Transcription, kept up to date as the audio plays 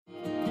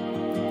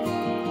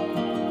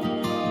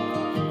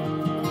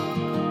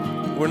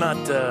We're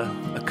not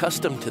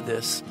accustomed to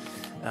this.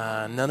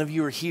 None of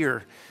you are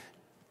here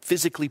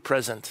physically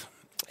present,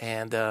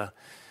 and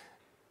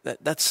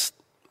that's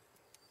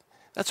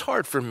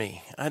hard for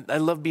me. I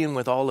love being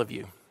with all of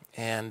you,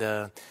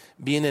 and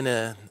being in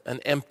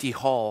an empty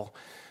hall,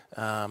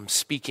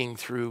 speaking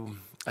through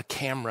a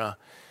camera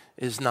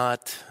is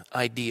not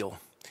ideal,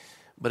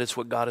 but it's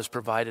what God has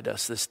provided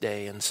us this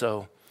day, and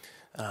so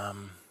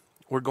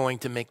we're going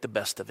to make the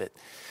best of it.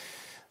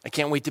 I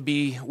can't wait to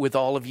be with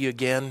all of you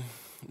again.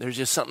 There's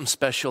just something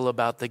special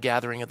about the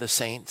gathering of the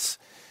saints,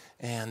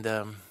 and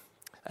I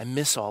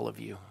miss all of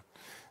you.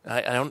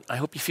 I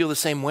hope you feel the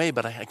same way,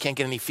 but I can't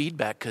get any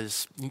feedback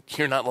because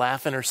you're not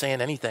laughing or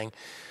saying anything.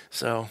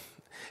 So,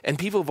 and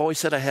people have always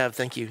said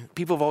thank you.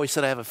 People have always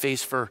said I have a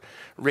face for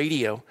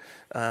radio,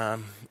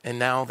 and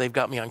now they've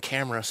got me on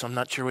camera, so I'm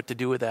not sure what to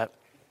do with that.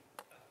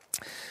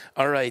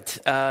 All right,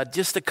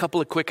 just a couple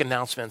of quick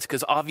announcements,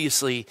 because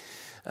obviously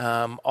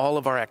all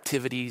of our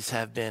activities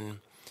have been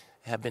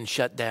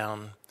shut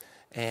down,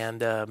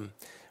 and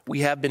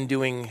we have been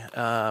doing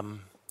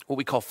what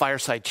we call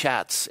fireside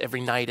chats every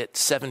night at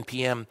 7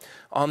 p.m.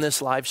 on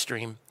this live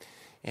stream,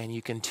 and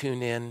you can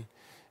tune in.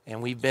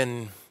 And we've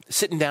been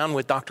sitting down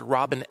with Dr.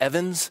 Robin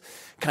Evans,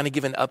 kind of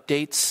giving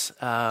updates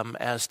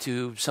as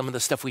to some of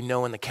the stuff we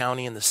know in the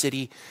county and the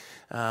city,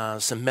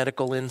 some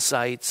medical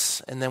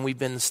insights, and then we've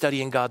been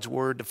studying God's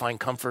Word to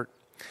find comfort.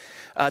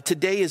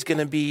 Today is going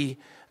to be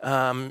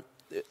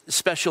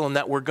special in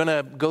that we're going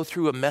to go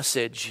through a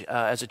message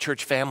as a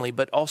church family,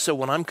 but also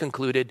when I'm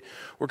concluded,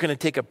 we're going to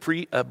take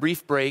a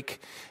brief break,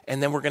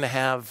 and then we're going to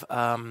have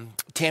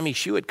Tammy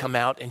Shuett come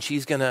out, and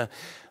she's going to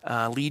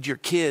lead your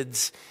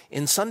kids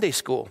in Sunday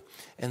school.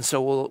 And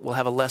so we'll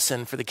have a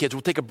lesson for the kids.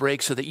 We'll take a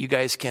break so that you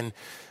guys can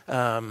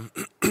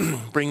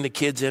bring the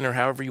kids in, or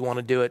however you want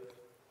to do it.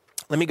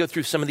 Let me go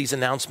through some of these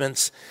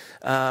announcements.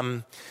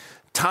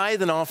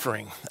 Tithe and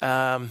offering.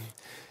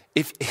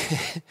 If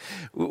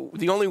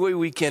the only way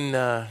we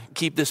can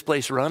keep this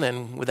place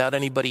running without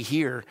anybody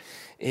here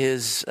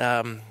is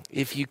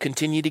if you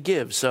continue to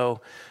give.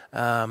 So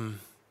you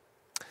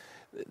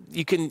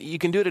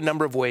can do it a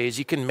number of ways.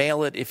 You can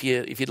mail it if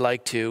you'd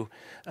like to,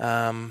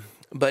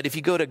 but if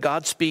you go to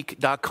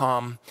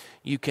godspeak.com,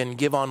 you can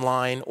give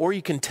online, or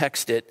you can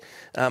text it.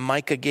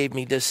 Micah gave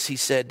me this. He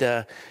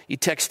said you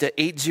text to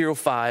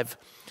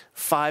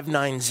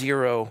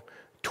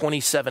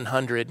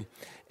 805-590-2700,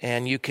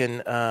 and you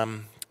can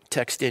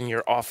text in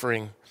your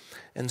offering.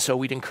 And so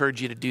we'd encourage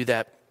you to do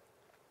that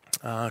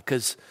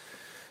because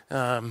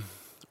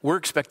we're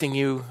expecting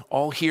you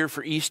all here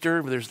for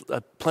Easter. There's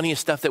plenty of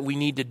stuff that we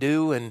need to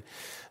do, and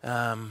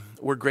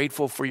we're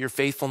grateful for your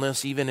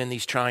faithfulness even in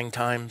these trying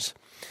times.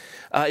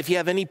 If you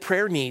have any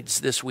prayer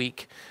needs this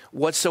week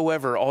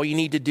whatsoever, all you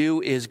need to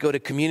do is go to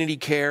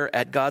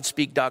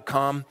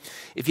communitycare@godspeak.com.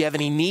 If you have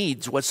any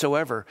needs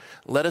whatsoever,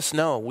 let us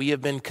know. We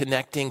have been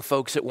connecting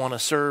folks that want to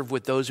serve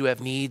with those who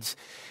have needs,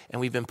 and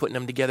we've been putting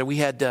them together. We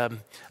had an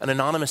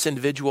anonymous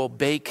individual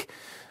bake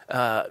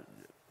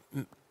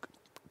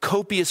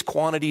copious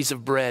quantities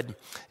of bread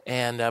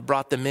and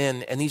brought them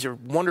in. And these are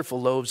wonderful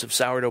loaves of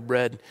sourdough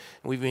bread.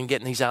 We've been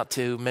getting these out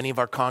to many of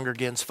our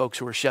congregants, folks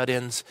who are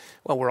shut-ins.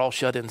 Well, we're all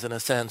shut-ins in a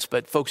sense,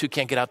 but folks who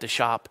can't get out to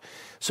shop.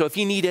 So if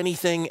you need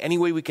anything, any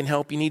way we can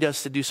help, you need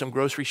us to do some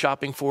grocery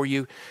shopping for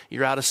you,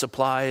 you're out of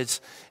supplies,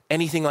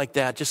 anything like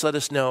that, just let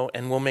us know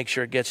and we'll make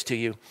sure it gets to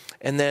you.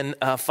 And then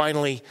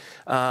finally,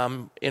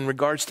 in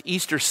regards to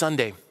Easter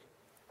Sunday,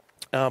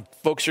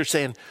 folks are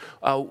saying,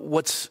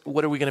 what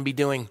are we going to be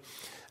doing?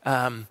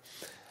 I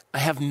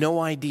have no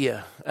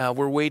idea.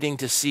 We're waiting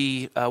to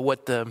see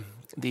what the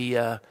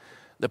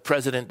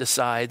president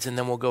decides, and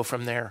then we'll go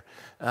from there.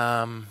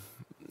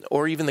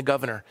 Or even the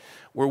governor.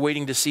 We're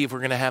waiting to see if we're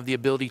going to have the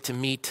ability to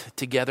meet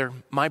together.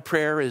 My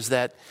prayer is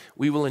that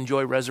we will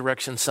enjoy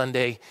Resurrection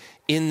Sunday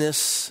in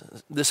this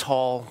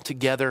hall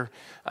together.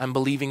 I'm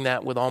believing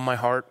that with all my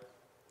heart.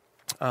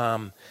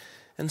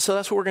 And so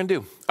that's what we're going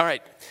to do. All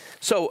right.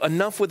 So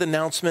enough with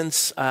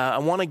announcements. I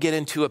want to get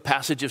into a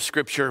passage of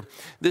Scripture.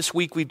 This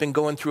week we've been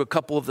going through a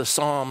couple of the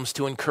Psalms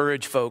to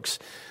encourage folks.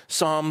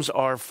 Psalms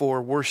are for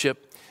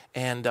worship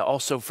and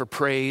also for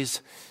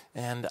praise.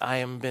 And I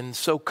have been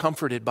so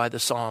comforted by the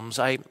Psalms.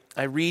 I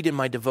read in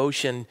my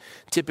devotion,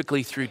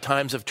 typically through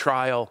times of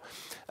trial,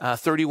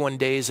 31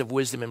 days of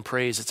wisdom and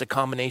praise. It's a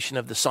combination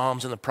of the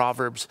Psalms and the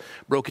Proverbs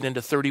broken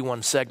into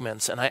 31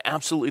 segments. And I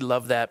absolutely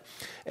love that.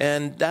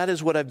 And that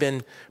is what I've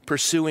been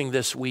pursuing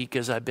this week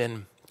as I've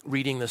been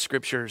reading the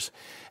Scriptures.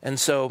 And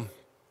so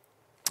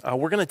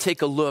we're going to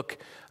take a look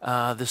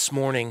this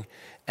morning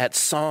at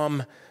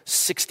Psalm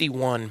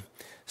 61.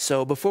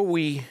 So before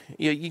you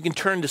can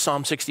turn to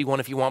Psalm 61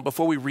 if you want.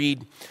 Before we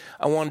read,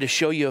 I wanted to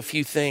show you a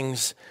few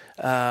things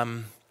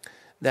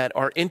that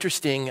are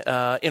interesting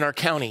in our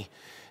county.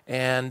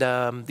 And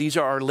these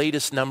are our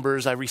latest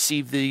numbers. I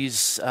received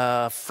these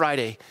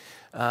Friday.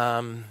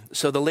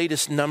 So the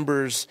latest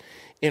numbers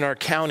in our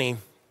county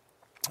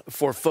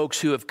for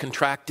folks who have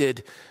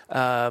contracted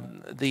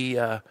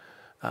the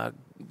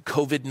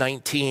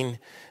COVID-19.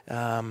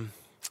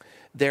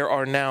 there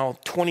are now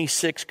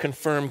 26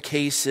 confirmed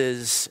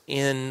cases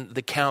in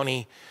the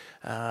county.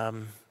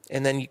 And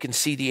then you can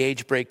see the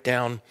age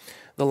breakdown.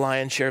 The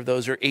lion's share of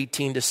those are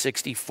 18 to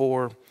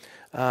 64.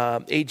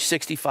 Age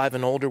 65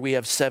 and older, we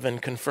have 7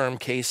 confirmed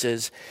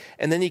cases.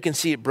 And then you can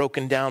see it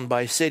broken down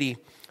by city.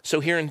 So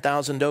here in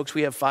Thousand Oaks,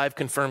 we have 5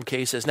 confirmed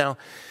cases. Now,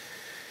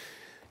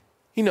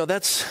 you know,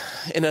 that's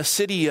in a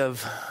city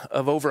of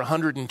over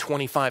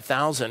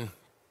 125,000.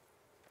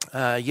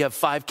 You have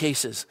 5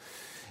 cases.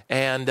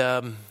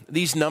 And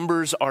these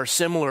numbers are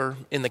similar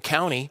in the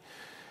county.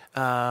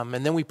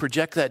 And then we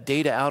project that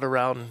data out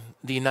around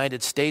the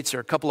United States. There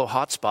are a couple of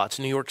hotspots,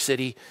 New York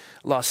City,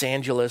 Los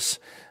Angeles.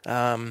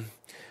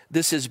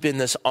 This has been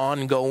this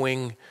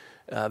ongoing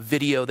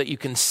video that you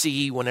can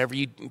see whenever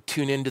you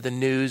tune into the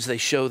news. They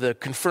show the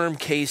confirmed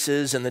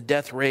cases and the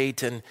death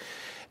rate and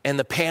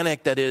the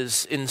panic that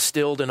is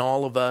instilled in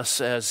all of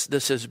us as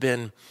this has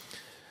been,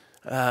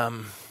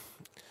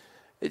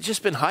 it's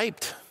just been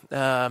hyped.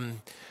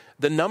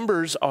 The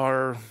numbers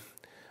are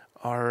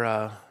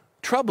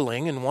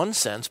troubling in one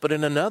sense, but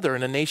in another,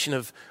 in a nation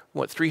of,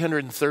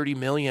 330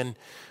 million,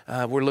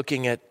 we're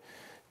looking at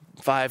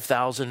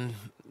 5,000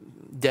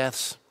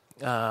 deaths,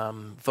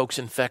 folks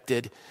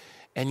infected,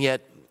 and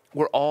yet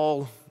we're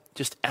all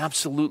just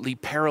absolutely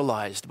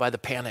paralyzed by the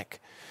panic,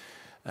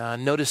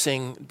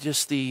 noticing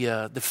just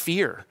the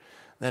fear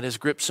that has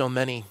gripped so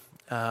many.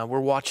 We're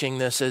watching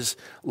this as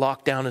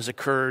lockdown has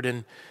occurred,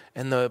 and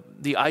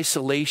the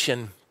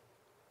isolation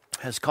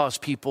has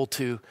caused people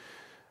to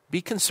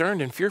be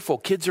concerned and fearful.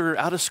 Kids are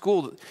out of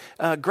school.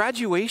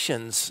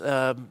 Graduations,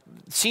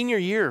 senior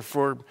year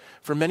for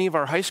many of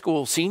our high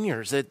school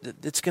seniors,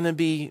 it's going to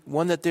be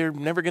one that they're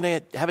never going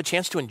to have a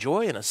chance to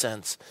enjoy in a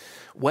sense.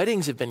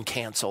 Weddings have been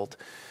canceled.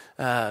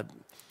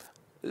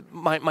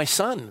 My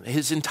son,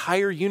 his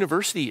entire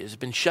university has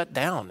been shut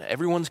down.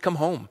 Everyone's come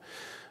home.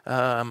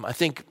 I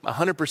think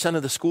 100%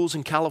 of the schools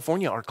in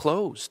California are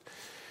closed.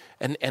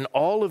 And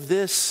all of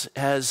this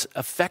has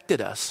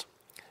affected us.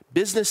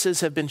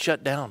 Businesses have been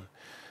shut down.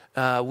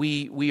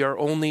 We are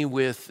only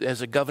with,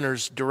 as a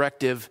governor's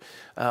directive,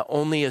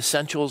 only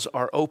essentials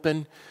are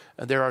open.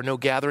 There are no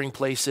gathering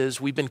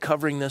places. We've been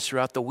covering this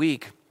throughout the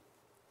week.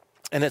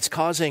 And it's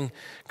causing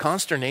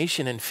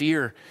consternation and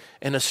fear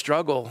and a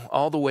struggle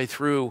all the way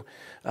through.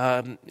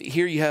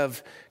 Here you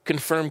have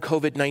confirmed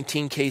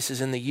COVID-19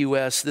 cases in the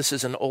U.S. This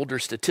is an older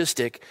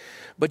statistic,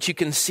 but you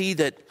can see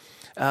that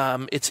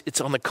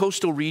it's on the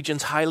coastal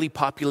regions, highly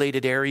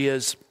populated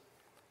areas.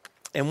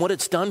 And what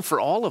it's done for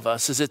all of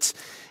us is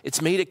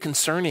it's made it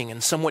concerning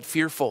and somewhat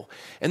fearful.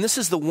 And this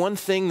is the one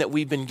thing that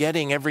we've been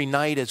getting every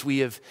night as we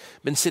have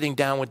been sitting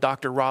down with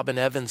Dr. Robin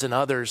Evans and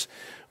others.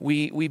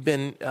 We've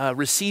been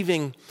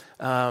receiving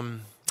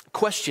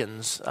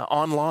questions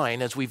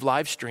online as we've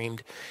live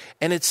streamed.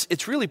 And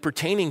it's really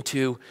pertaining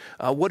to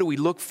what do we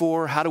look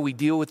for? How do we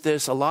deal with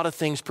this? A lot of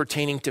things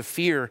pertaining to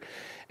fear.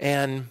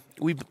 And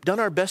we've done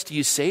our best to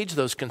assuage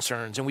those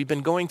concerns. And we've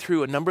been going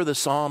through a number of the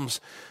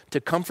Psalms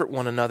to comfort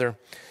one another.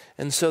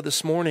 And so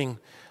this morning,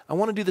 I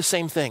want to do the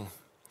same thing.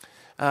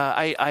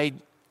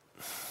 I'm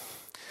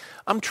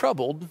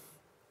troubled.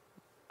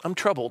 I'm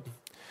troubled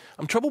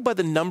by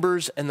the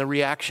numbers and the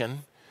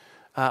reaction.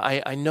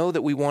 I know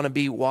that we want to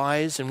be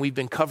wise, and we've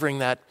been covering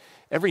that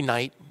every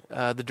night,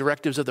 the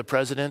directives of the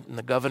president and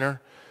the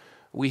governor.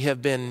 We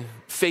have been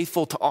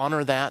faithful to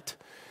honor that.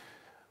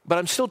 But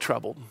I'm still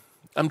troubled.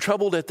 I'm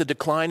troubled at the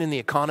decline in the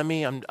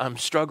economy. I'm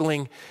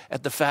struggling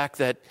at the fact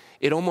that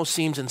it almost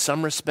seems in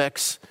some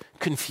respects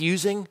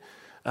confusing,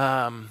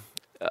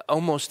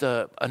 almost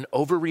an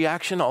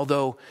overreaction,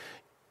 although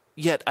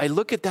yet I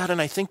look at that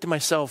and I think to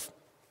myself,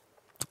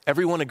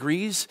 everyone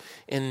agrees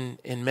in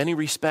many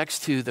respects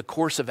to the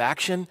course of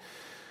action,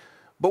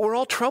 but we're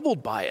all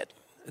troubled by it.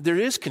 There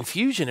is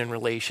confusion in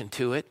relation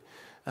to it.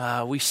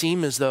 We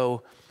seem as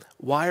though,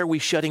 why are we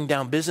shutting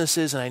down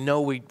businesses? And I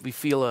know we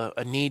feel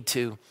a need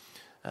to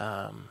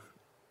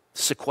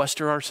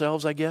sequester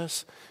ourselves, I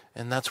guess,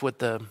 and that's what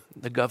the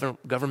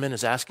government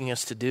is asking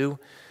us to do.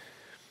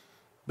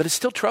 But it's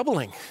still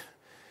troubling.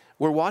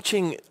 We're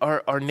watching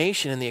our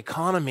nation and the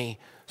economy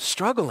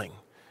struggling.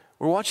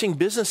 We're watching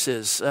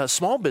businesses,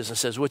 small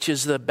businesses, which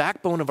is the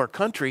backbone of our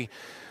country.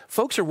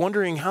 Folks are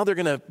wondering how they're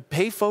going to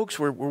pay folks.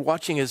 We're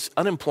watching as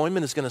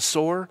unemployment is going to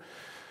soar.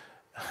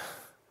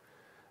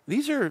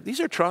 These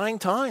are trying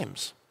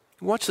times.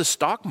 Watch the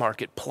stock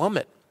market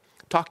plummet.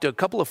 Talked to a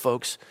couple of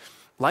folks.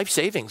 Life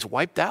savings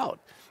wiped out.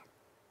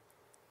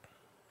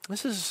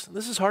 This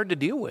is hard to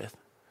deal with.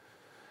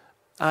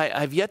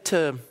 I've yet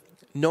to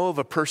know of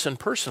a person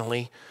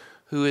personally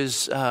who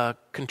has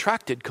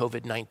contracted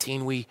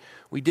COVID-19.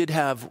 We did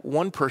have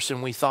one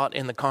person we thought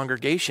in the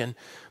congregation,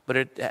 but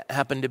it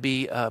happened to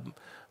be a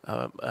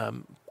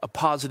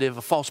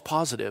false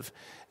positive,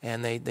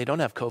 and they don't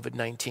have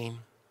COVID-19.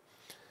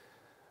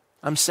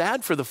 I'm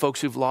sad for the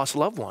folks who've lost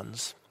loved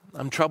ones.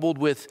 I'm troubled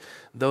with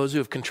those who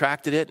have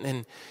contracted it,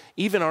 and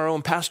even our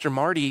own Pastor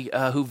Marty,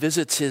 who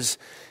visits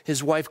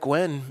his wife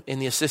Gwen in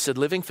the assisted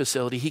living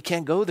facility, he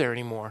can't go there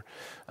anymore.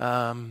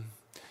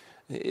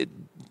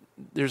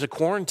 There's a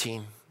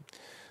quarantine.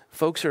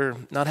 Folks are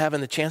not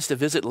having the chance to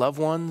visit loved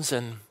ones,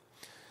 and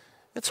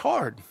it's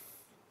hard.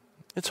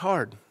 It's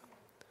hard.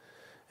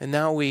 And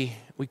now we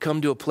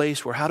come to a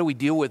place where how do we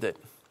deal with it?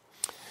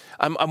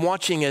 I'm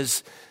watching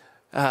as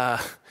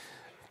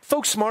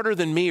folks smarter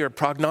than me are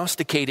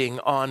prognosticating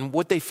on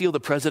what they feel the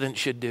president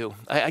should do.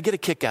 I get a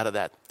kick out of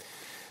that.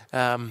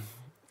 And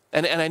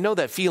I know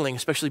that feeling,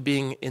 especially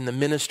being in the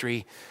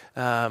ministry.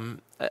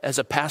 As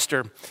a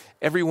pastor,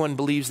 everyone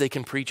believes they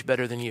can preach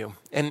better than you.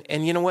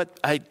 And you know what?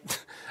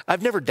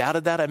 I've never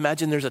doubted that. I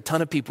imagine there's a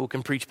ton of people who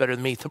can preach better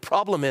than me. The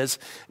problem is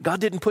God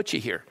didn't put you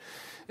here.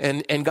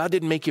 And God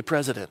didn't make you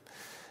president.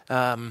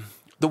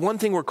 The one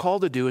thing we're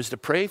called to do is to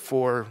pray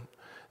for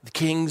the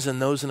kings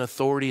and those in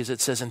authority, as it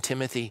says in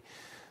Timothy,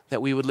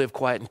 that we would live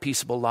quiet and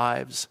peaceable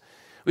lives.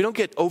 We don't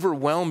get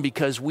overwhelmed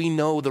because we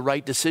know the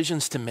right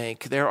decisions to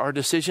make. There are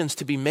decisions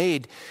to be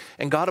made,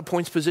 and God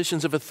appoints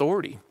positions of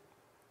authority.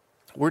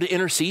 We're to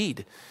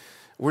intercede.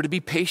 We're to be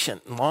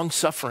patient and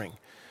long-suffering.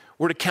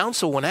 We're to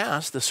counsel when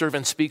asked. The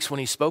servant speaks when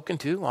he's spoken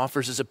to,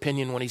 offers his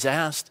opinion when he's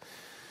asked.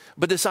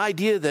 But this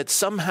idea that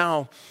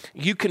somehow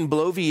you can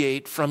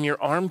bloviate from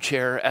your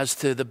armchair as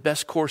to the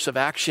best course of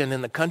action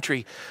in the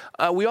country,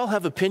 we all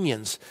have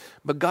opinions,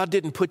 but God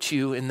didn't put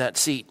you in that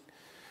seat.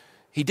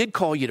 He did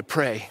call you to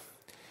pray.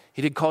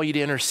 He did call you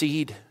to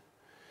intercede.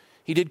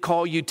 He did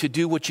call you to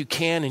do what you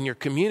can in your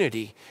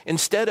community.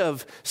 Instead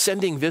of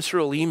sending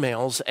visceral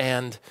emails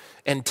and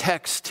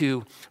texts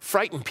to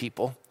frighten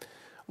people,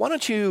 why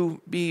don't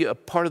you be a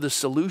part of the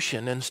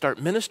solution and start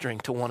ministering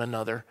to one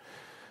another?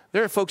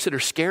 There are folks that are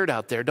scared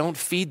out there. Don't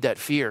feed that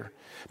fear.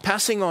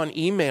 Passing on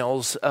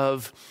emails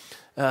of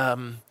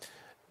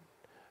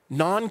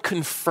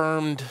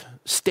non-confirmed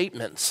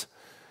statements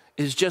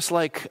is just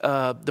like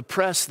the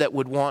press that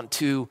would want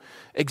to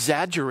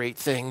exaggerate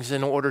things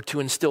in order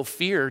to instill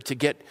fear to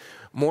get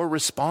more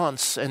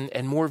response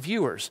and more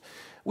viewers.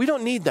 We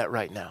don't need that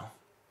right now.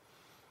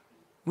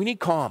 We need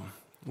calm.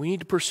 We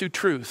need to pursue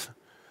truth.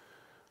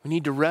 We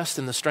need to rest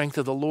in the strength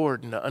of the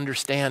Lord and to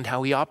understand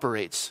how he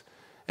operates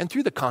and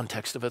through the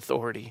context of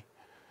authority.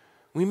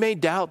 We may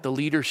doubt the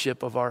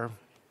leadership of our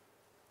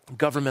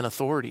government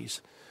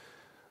authorities,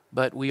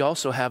 but we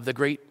also have the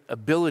great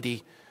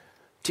ability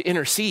to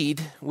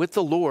intercede with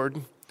the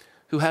Lord,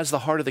 who has the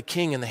heart of the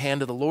king in the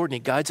hand of the Lord, and he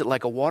guides it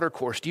like a water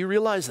course. Do you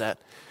realize that?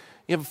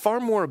 You have far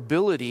more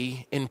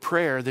ability in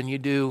prayer than you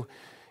do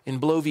in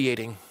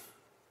bloviating.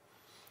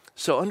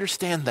 So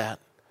understand that.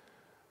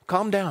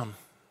 Calm down.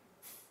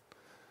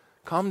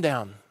 Calm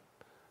down.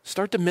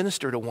 Start to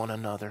minister to one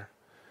another.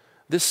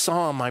 This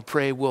psalm, I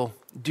pray, will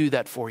do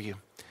that for you.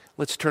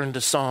 Let's turn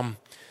to Psalm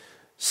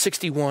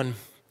 61.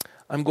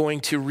 I'm going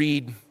to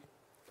read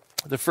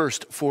the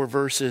first 4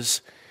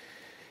 verses.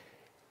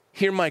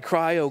 Hear my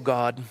cry, O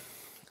God.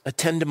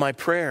 Attend to my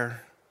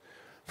prayer.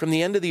 From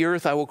the end of the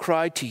earth I will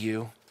cry to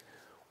you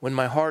when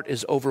my heart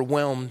is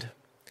overwhelmed.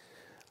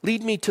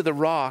 Lead me to the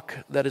rock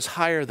that is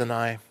higher than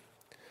I,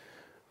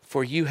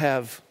 for you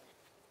have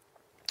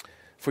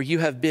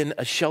been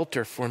a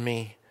shelter for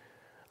me,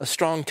 a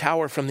strong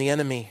tower from the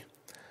enemy.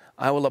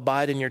 I will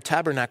abide in your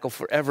tabernacle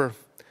forever.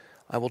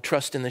 I will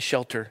trust in the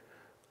shelter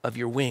of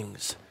your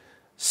wings.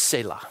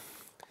 Selah.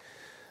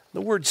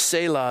 The word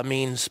Selah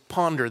means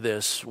ponder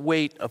this,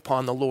 wait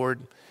upon the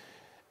Lord,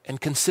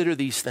 and consider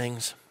these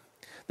things.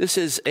 This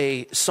is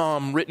a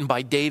psalm written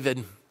by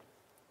David,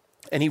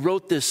 and he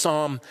wrote this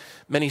psalm,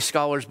 many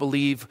scholars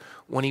believe,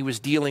 when he was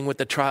dealing with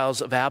the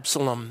trials of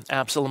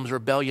Absalom's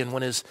rebellion,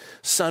 when his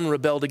son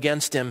rebelled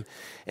against him,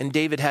 and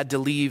David had to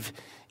leave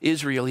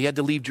Israel. He had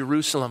to leave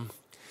Jerusalem.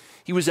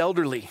 He was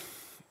elderly.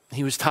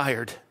 He was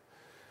tired.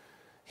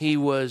 He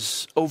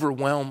was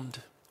overwhelmed.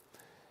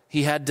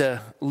 He had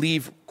to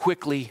leave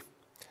quickly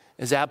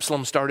as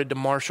Absalom started to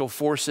marshal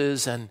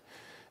forces, and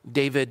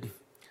David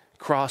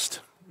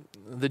crossed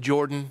the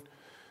Jordan,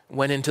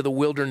 went into the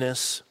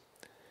wilderness.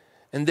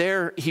 And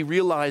there he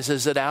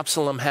realizes that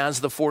Absalom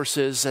has the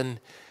forces and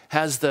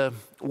has the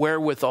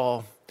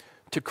wherewithal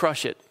to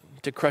crush it,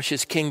 to crush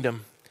his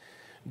kingdom.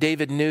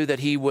 David knew that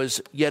he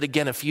was yet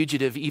again a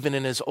fugitive, even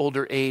in his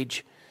older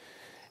age.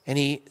 And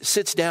he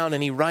sits down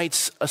and he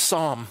writes a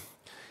psalm.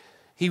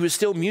 He was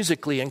still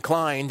musically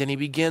inclined, and he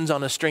begins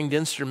on a stringed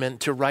instrument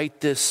to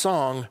write this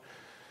song.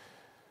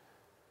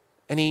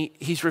 And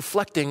he's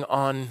reflecting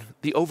on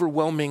the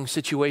overwhelming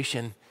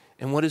situation.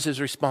 And what is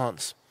his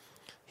response?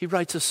 He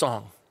writes a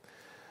song.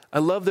 I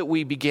love that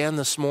we began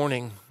this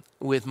morning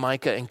with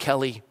Micah and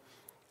Kelly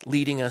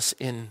leading us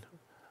in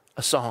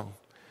a song.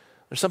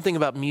 There's something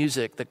about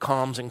music that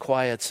calms and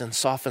quiets and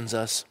softens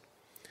us.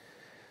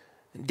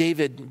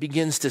 David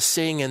begins to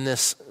sing in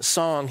this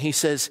song. He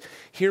says,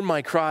 hear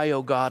my cry,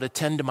 O God,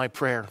 attend to my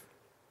prayer.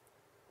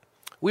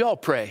 We all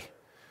pray.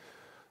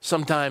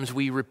 Sometimes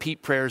we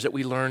repeat prayers that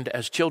we learned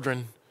as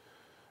children,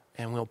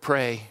 and we'll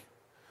pray.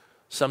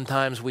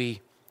 Sometimes we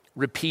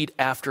repeat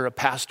after a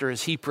pastor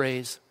as he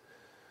prays.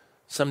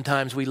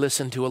 Sometimes we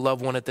listen to a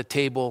loved one at the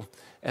table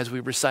as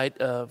we recite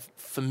a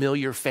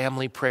familiar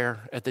family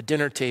prayer at the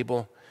dinner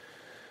table.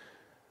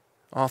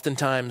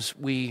 Oftentimes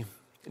we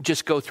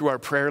just go through our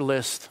prayer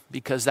list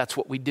because that's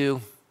what we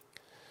do.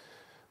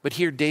 But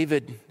here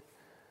David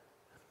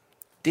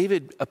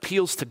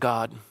appeals to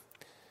God.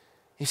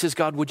 He says,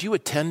 God, would you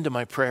attend to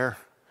my prayer?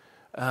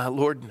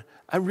 Lord,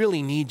 I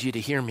really need you to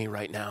hear me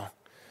right now.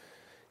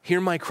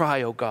 Hear my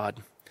cry, oh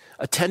God.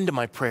 Attend to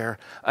my prayer.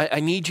 I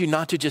need you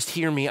not to just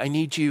hear me. I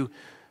need you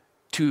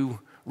to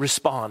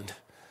respond.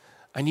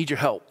 I need your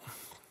help.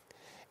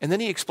 And then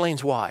he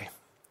explains why.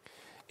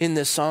 In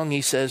this song,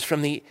 he says,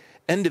 from the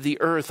end of the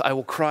earth, I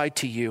will cry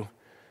to you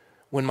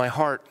when my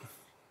heart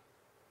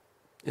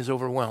is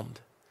overwhelmed.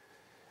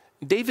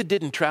 David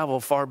didn't travel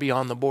far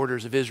beyond the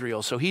borders of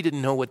Israel, so he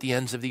didn't know what the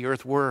ends of the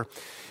earth were.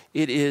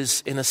 It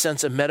is, in a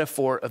sense, a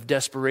metaphor of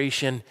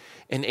desperation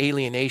and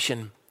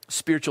alienation,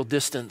 spiritual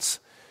distance.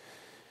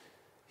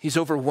 He's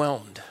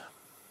overwhelmed.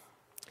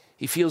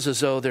 He feels as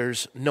though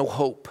there's no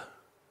hope.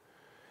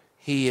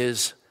 He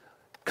has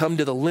come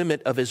to the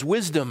limit of his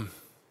wisdom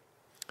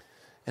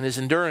and his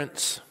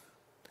endurance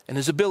and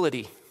his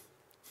ability.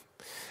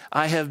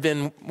 I have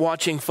been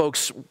watching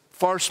folks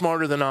far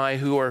smarter than I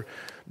who are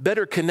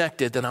better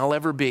connected than I'll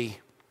ever be,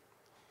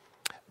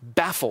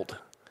 baffled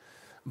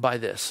by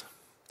this.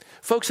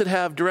 Folks that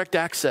have direct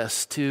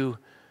access to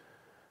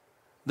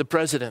the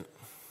president,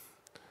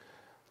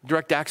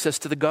 direct access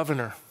to the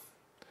governor,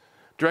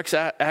 direct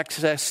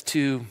access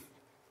to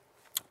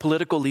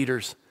political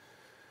leaders,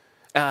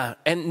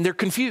 and they're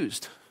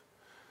confused.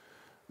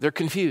 They're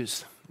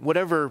confused.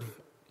 Whatever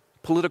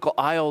political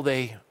aisle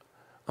they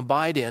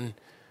abide in,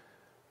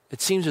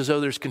 it seems as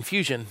though there's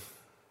confusion.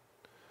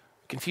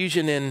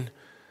 Confusion in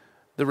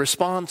the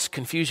response,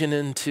 confusion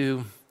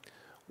into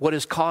what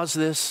has caused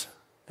this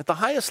at the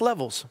highest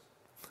levels.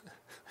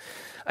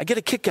 I get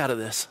a kick out of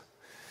this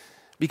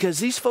because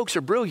these folks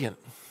are brilliant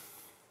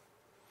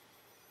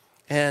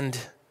and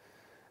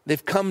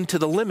they've come to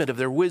the limit of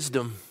their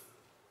wisdom,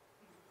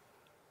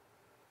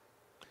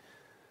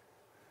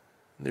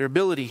 their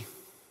ability.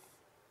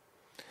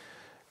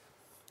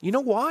 You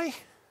know why?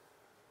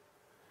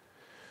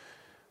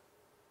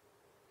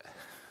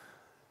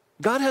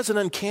 God has an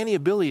uncanny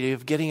ability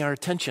of getting our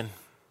attention.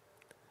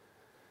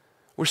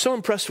 We're so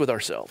impressed with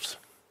ourselves.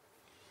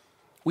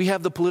 We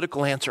have the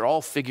political answer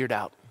all figured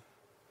out.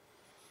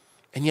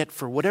 And yet,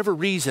 for whatever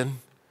reason,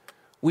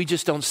 we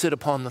just don't sit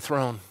upon the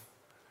throne.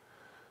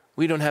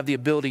 We don't have the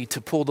ability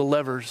to pull the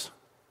levers.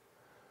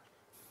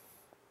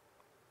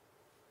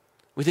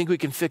 We think we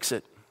can fix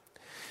it.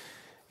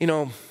 You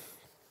know,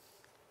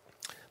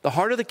 the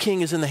heart of the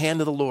king is in the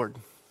hand of the Lord.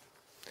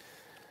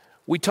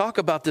 We talk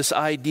about this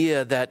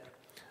idea that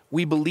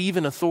we believe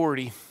in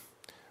authority,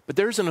 but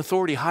there's an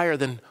authority higher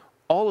than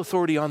all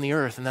authority on the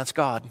earth, and that's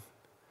God.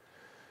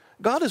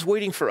 God is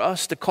waiting for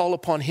us to call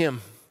upon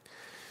him.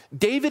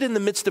 David, in the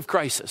midst of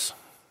crisis,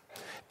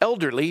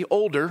 elderly,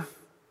 older,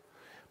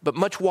 but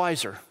much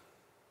wiser,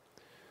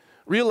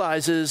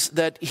 realizes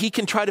that he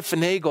can try to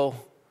finagle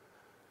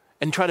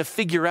and try to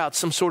figure out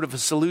some sort of a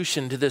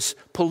solution to this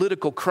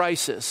political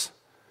crisis.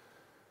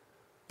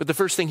 But the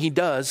first thing he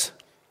does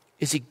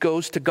is he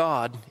goes to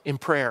God in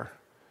prayer.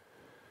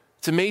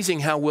 It's amazing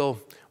how we'll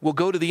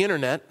go to the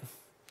internet,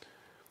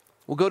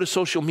 we'll go to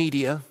social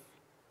media,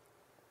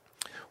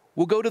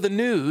 we'll go to the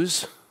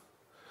news,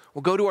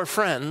 we'll go to our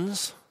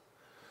friends,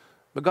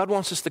 but God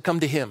wants us to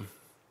come to him.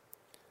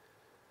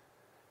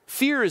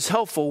 Fear is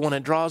helpful when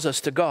it draws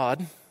us to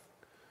God,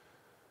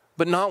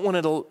 but not when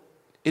it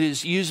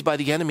is used by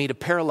the enemy to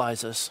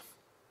paralyze us.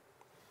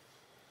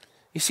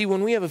 You see,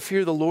 when we have a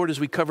fear of the Lord, as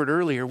we covered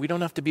earlier, we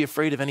don't have to be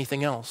afraid of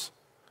anything else.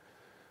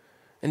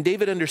 And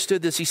David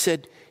understood this. He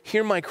said,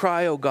 hear my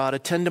cry, O God,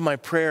 attend to my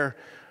prayer.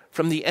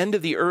 From the end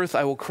of the earth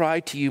I will cry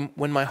to you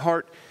when my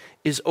heart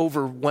is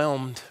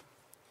overwhelmed.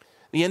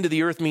 The end of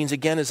the earth means,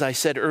 again, as I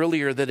said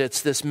earlier, that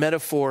it's this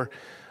metaphor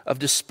of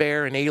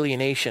despair and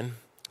alienation,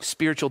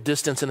 spiritual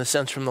distance in a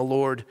sense from the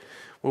Lord,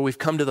 where we've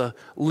come to the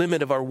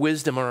limit of our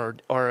wisdom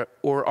or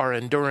our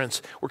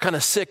endurance. We're kind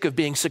of sick of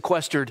being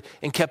sequestered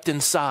and kept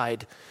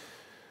inside.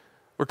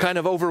 We're kind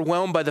of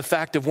overwhelmed by the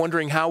fact of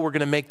wondering how we're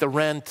going to make the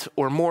rent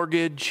or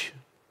mortgage.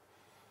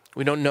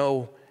 We don't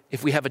know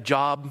if we have a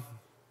job.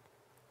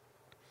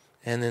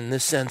 And in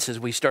this sense, as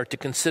we start to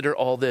consider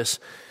all this,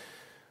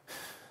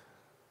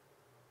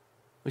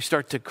 we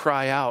start to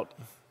cry out.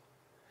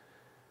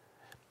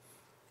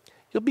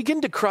 You'll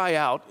begin to cry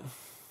out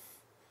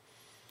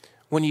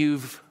when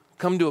you've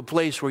come to a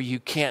place where you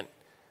can't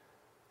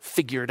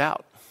figure it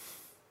out.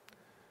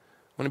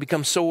 When it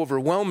becomes so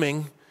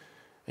overwhelming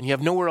and you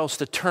have nowhere else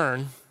to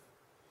turn.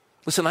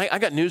 Listen, I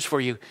got news for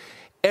you.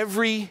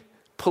 Every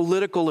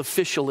political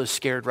official is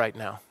scared right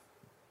now.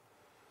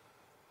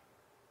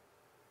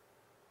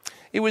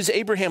 It was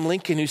Abraham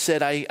Lincoln who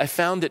said, I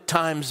found at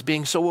times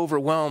being so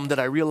overwhelmed that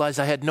I realized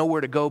I had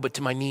nowhere to go but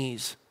to my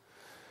knees.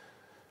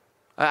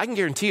 I can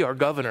guarantee you our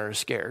governor is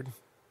scared.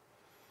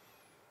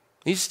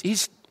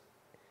 He's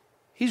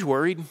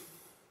worried.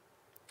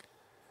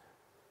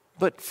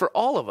 But for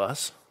all of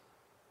us,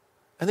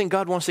 I think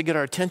God wants to get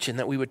our attention,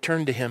 that we would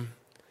turn to him.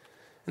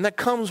 And that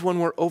comes when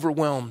we're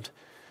overwhelmed.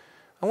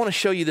 I want to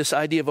show you this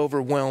idea of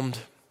overwhelmed.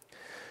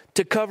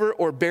 to cover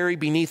or bury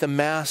beneath a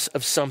mass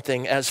of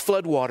something as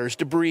floodwaters,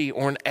 debris,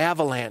 or an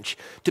avalanche,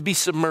 to be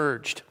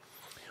submerged.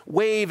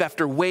 Wave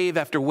after wave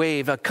after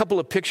wave. A couple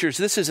of pictures.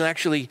 This is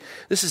actually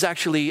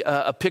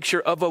a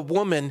picture of a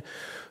woman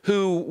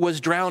who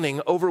was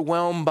drowning,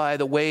 overwhelmed by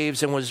the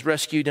waves, and was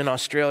rescued in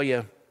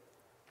Australia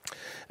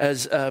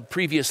as a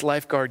previous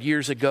lifeguard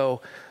years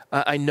ago.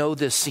 I know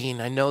this scene.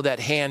 I know that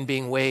hand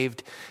being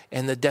waved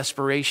and the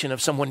desperation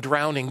of someone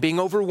drowning, being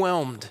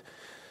overwhelmed.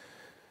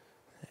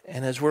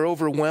 And as we're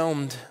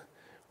overwhelmed,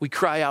 we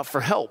cry out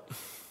for help.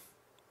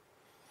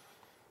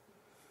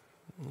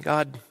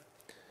 God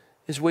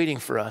is waiting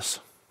for us.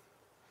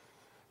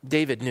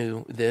 David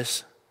knew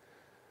this.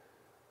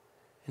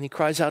 And he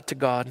cries out to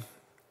God.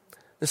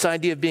 This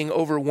idea of being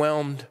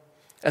overwhelmed,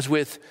 as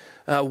with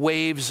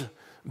waves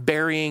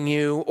burying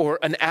you or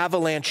an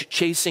avalanche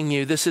chasing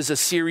you. This is a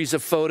series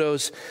of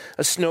photos,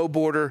 a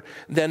snowboarder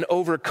then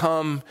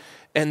overcome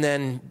and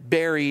then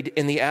buried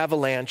in the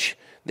avalanche.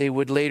 They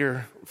would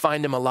later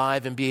find him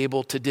alive and be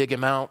able to dig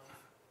him out.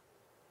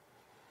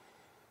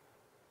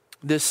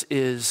 This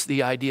is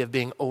the idea of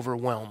being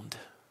overwhelmed.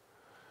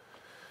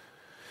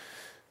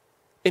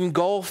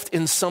 Engulfed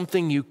in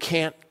something you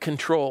can't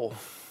control.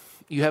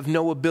 You have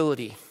no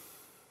ability.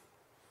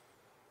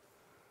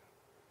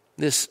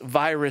 This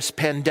virus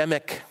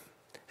pandemic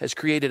has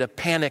created a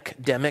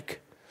panic-demic.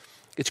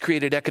 It's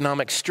created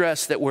economic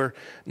stress that we're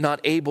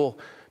not able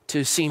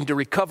to seem to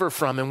recover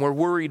from, and we're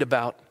worried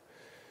about.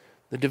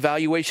 The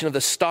devaluation of the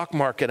stock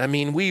market. I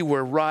mean, we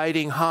were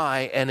riding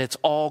high and it's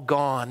all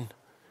gone.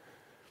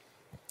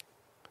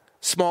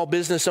 Small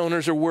business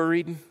owners are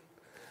worried.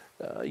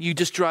 You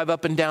just drive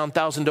up and down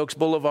Thousand Oaks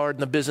Boulevard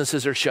and the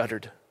businesses are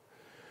shuttered.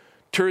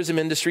 Tourism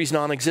industry is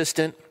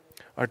non-existent.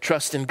 Our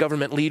trust in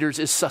government leaders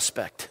is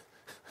suspect.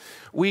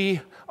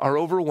 We are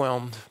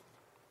overwhelmed.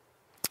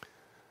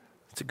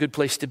 It's a good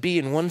place to be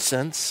in one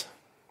sense.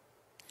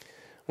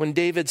 When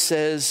David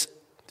says,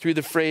 through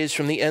the phrase,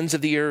 from the ends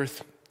of the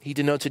earth, he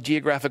denotes a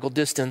geographical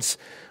distance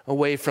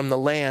away from the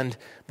land.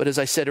 But as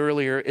I said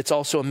earlier, it's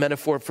also a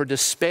metaphor for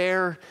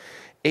despair,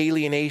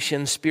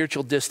 alienation,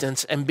 spiritual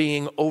distance, and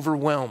being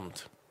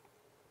overwhelmed.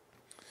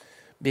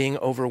 Being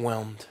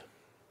overwhelmed.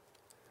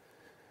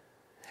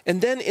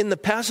 And then in the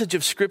passage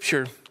of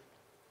Scripture,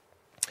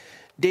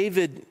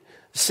 David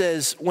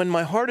says, when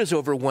my heart is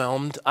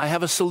overwhelmed, I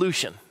have a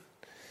solution.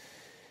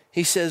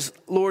 He says,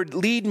 Lord,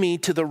 lead me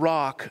to the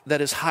rock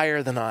that is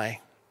higher than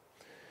I.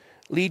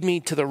 Lead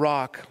me to the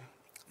rock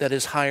that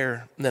is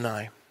higher than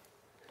I.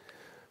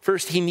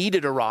 First, he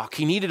needed a rock.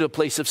 He needed a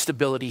place of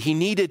stability. He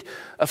needed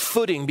a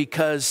footing,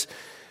 because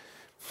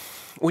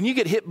when you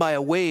get hit by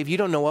a wave, you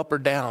don't know up or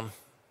down.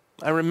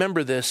 I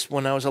remember this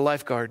when I was a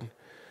lifeguard.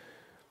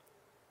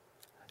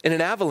 In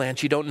an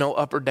avalanche, you don't know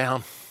up or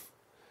down.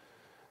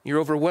 You're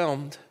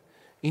overwhelmed.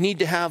 You need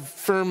to have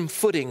firm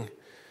footing.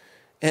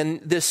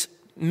 And this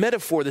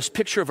metaphor, this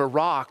picture of a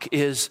rock,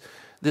 is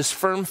this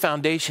firm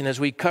foundation,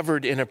 as we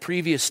covered in a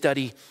previous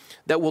study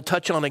that we'll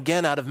touch on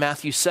again out of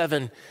Matthew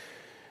 7.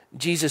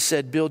 Jesus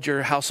said, build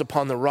your house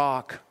upon the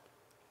rock.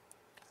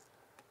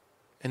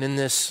 And in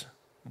this,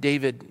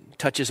 David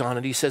touches on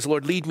it. He says,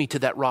 Lord, lead me to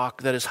that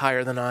rock that is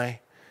higher than I.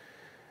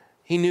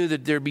 He knew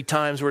that there'd be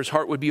times where his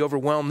heart would be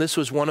overwhelmed. This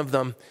was one of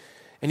them.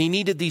 And he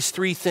needed these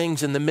three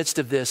things in the midst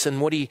of this.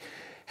 And what he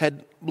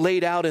had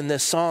laid out in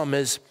this psalm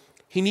is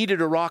he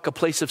needed a rock, a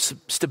place of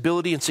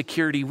stability and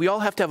security. We all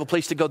have to have a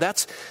place to go.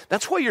 That's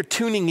why you're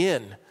tuning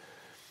in.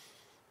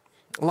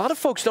 A lot of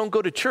folks don't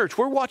go to church.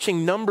 We're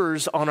watching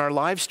numbers on our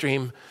live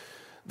stream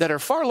that are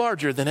far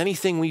larger than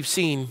anything we've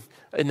seen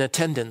in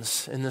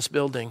attendance in this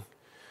building.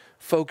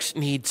 Folks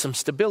need some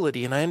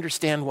stability, and I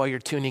understand why you're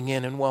tuning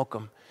in, and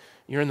welcome.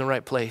 You're in the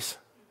right place.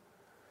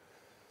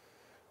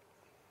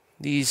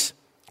 These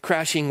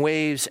crashing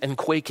waves and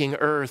quaking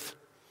earth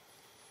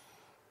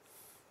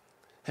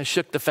has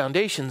shook the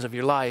foundations of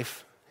your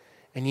life,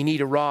 and you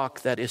need a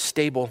rock that is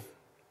stable.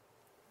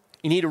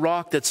 You need a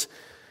rock that's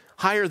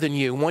higher than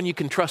you, one you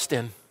can trust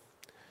in,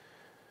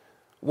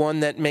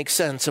 one that makes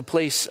sense, a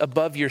place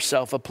above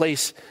yourself, a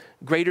place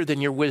greater than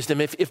your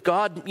wisdom. If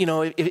God,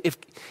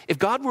 if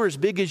God were as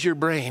big as your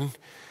brain,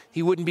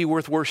 he wouldn't be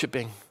worth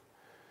worshiping.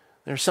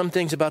 There are some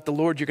things about the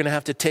Lord you're going to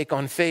have to take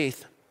on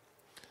faith.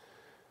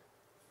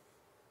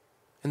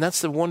 And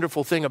that's the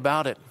wonderful thing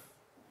about it.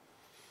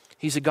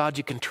 He's a God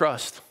you can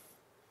trust.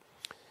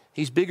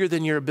 He's bigger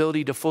than your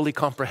ability to fully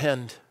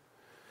comprehend.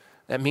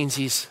 That means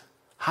he's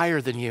higher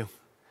than you.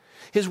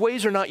 His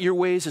ways are not your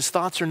ways. His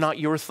thoughts are not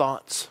your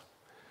thoughts.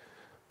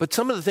 But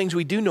some of the things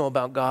we do know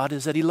about God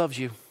is that he loves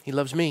you. He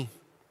loves me.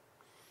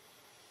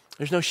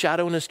 There's no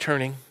shadow in his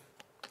turning.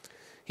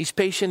 He's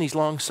patient. He's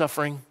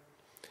long-suffering.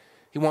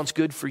 He wants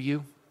good for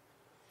you.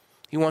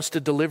 He wants to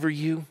deliver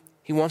you.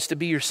 He wants to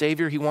be your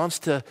Savior. He wants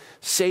to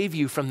save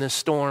you from this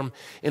storm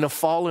in a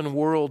fallen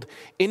world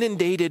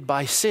inundated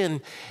by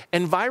sin.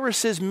 And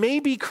viruses may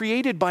be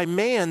created by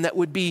man that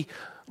would be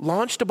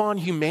launched upon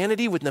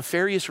humanity with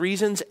nefarious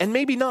reasons, and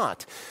maybe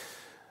not.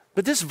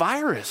 But this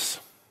virus,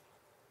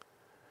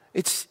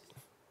 it's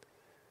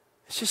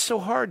It's just so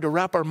hard to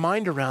wrap our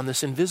mind around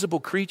this invisible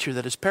creature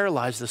that has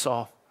paralyzed us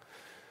all.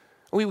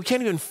 We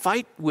can't even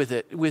fight with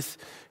it with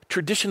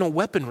traditional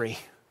weaponry.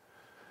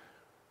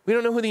 We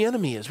don't know who the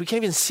enemy is. We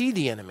can't even see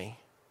the enemy.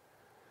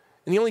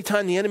 And the only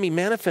time the enemy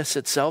manifests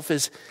itself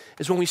is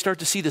when we start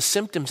to see the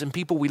symptoms in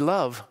people we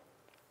love.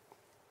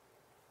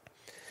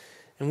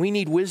 And we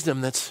need wisdom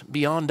that's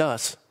beyond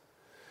us.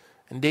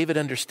 And David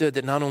understood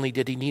that not only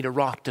did he need a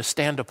rock to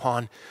stand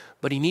upon,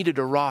 but he needed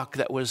a rock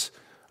that was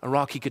a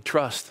rock he could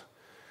trust.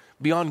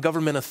 Beyond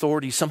government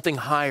authority, something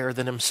higher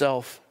than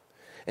himself.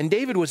 And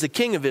David was the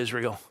king of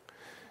Israel.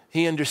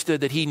 He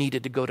understood that he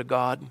needed to go to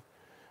God.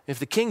 If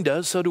the king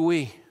does, so do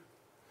we.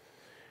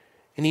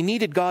 And he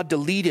needed God to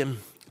lead him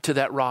to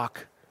that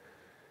rock.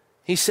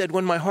 He said,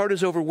 when my heart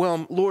is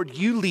overwhelmed, Lord,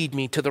 you lead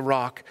me to the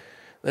rock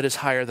that is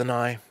higher than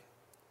I.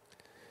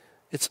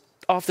 It's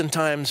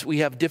oftentimes we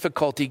have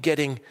difficulty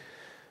getting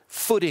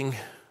footing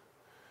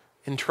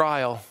in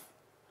trial.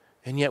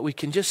 And yet we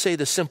can just say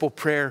the simple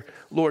prayer,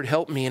 Lord,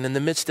 help me. And in the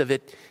midst of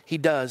it, he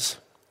does.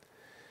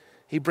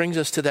 He brings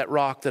us to that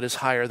rock that is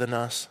higher than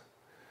us.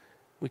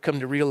 We come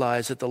to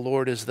realize that the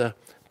Lord is the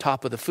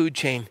top of the food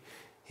chain.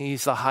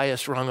 He's the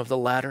highest rung of the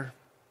ladder.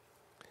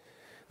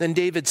 Then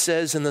David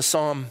says in the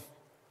psalm,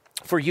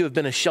 for you have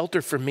been a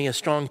shelter for me, a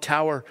strong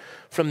tower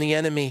from the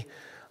enemy.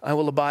 I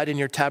will abide in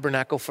your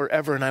tabernacle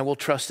forever, and I will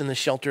trust in the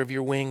shelter of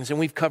your wings. And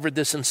we've covered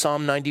this in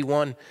Psalm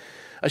 91.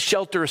 A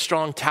shelter, a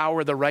strong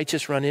tower, the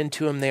righteous run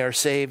into him, they are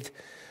saved.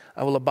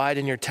 I will abide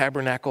in your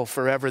tabernacle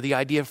forever. The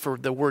idea for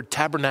the word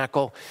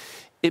tabernacle,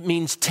 it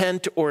means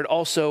tent, or it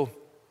also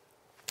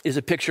is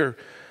a picture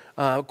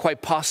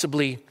quite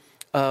possibly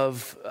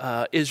of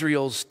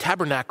Israel's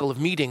tabernacle of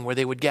meeting where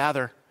they would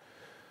gather.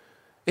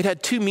 It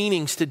had two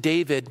meanings to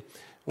David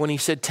when he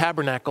said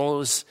tabernacle. It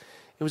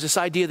was this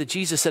idea that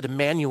Jesus said,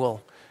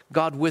 Emmanuel,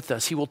 God with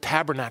us. He will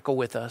tabernacle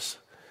with us.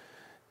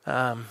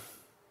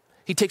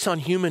 He takes on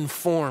human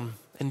form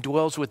and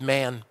dwells with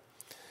man.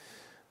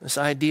 This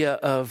idea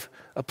of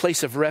a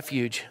place of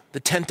refuge, the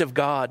tent of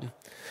God,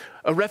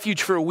 a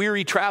refuge for a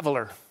weary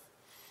traveler,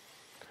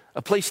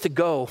 a place to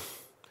go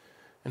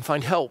and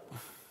find help,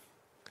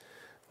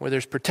 where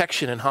there's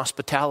protection and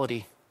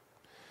hospitality.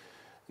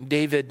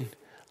 David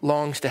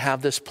longs to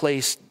have this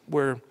place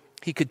where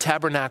he could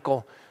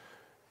tabernacle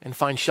and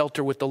find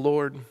shelter with the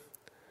Lord,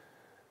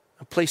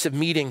 a place of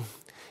meeting.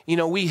 You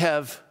know, we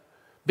have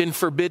been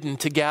forbidden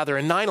to gather.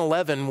 In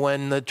 9/11,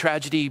 when the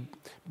tragedy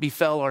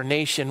befell our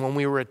nation, when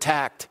we were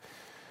attacked,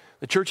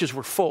 the churches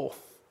were full.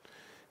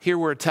 Here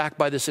we're attacked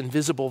by this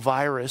invisible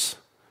virus,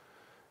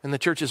 and the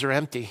churches are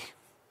empty.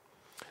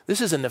 This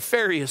is a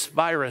nefarious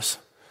virus.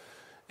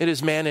 It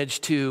has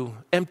managed to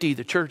empty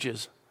the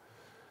churches.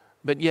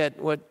 But yet,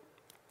 what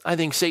I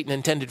think Satan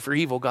intended for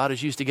evil, God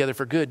has used together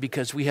for good,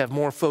 because we have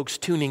more folks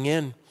tuning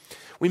in.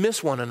 We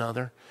miss one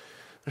another.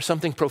 There's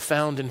something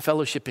profound in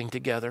fellowshipping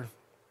together.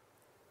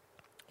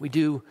 We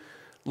do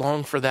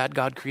long for that.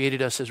 God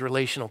created us as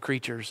relational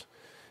creatures.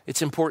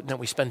 It's important that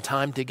we spend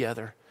time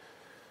together.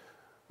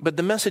 But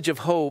the message of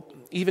hope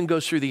even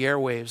goes through the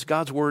airwaves.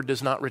 God's word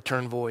does not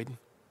return void.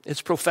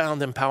 It's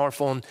profound and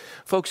powerful. And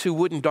folks who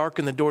wouldn't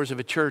darken the doors of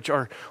a church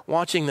are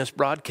watching this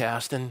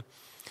broadcast, and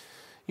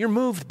you're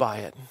moved by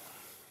it.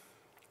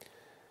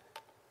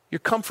 You're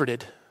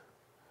comforted.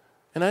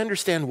 And I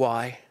understand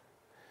why.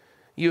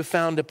 You have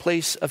found a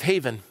place of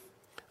haven,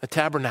 a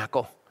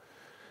tabernacle,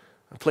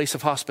 a place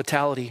of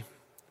hospitality,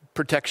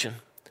 protection.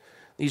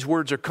 These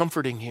words are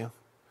comforting you.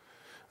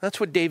 That's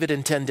what David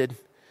intended.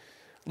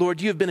 Lord,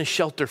 you have been a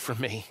shelter for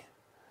me.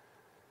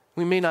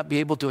 We may not be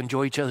able to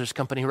enjoy each other's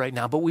company right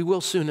now, but we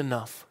will soon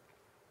enough.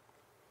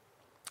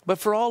 But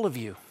for all of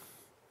you,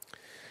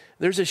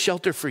 there's a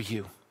shelter for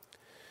you.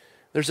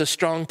 There's a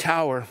strong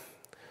tower,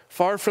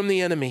 far from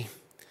the enemy.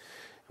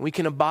 We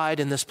can abide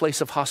in this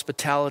place of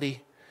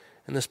hospitality,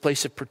 in this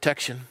place of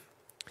protection.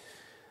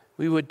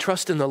 We would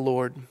trust in the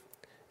Lord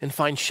and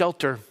find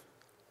shelter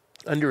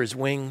under his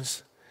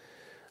wings.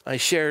 I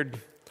shared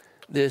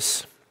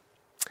this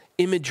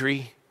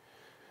imagery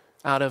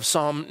out of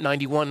Psalm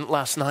 91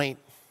 last night.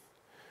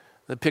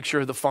 The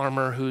picture of the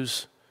farmer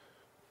whose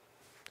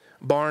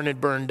barn had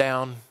burned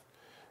down.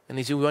 And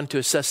as he went to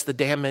assess the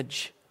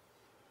damage,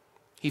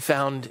 he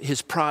found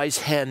his prize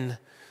hen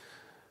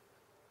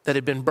that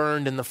had been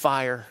burned in the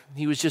fire.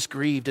 He was just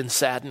grieved and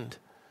saddened.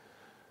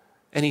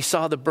 And he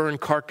saw the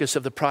burned carcass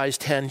of the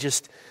prized hen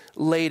just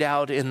laid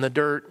out in the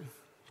dirt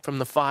from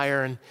the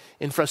fire. And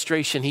in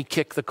frustration, he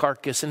kicked the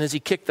carcass. And as he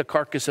kicked the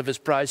carcass of his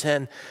prize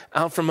hen,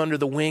 out from under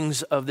the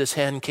wings of this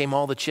hen came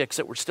all the chicks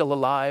that were still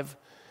alive.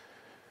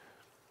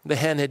 The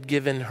hen had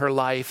given her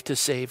life to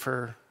save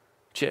her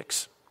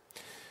chicks.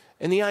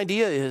 And the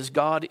idea is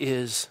God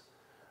is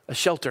a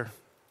shelter,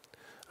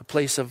 a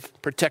place of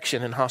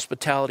protection and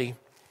hospitality,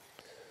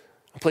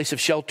 a place of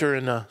shelter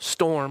in a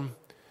storm.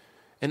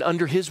 And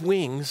under his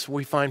wings,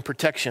 we find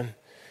protection.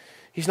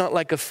 He's not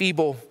like a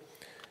feeble,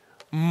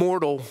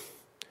 mortal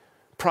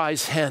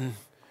prize hen.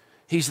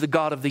 He's the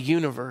God of the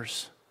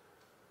universe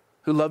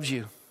who loves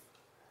you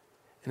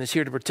and is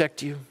here to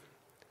protect you.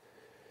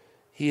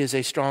 He is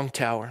a strong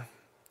tower.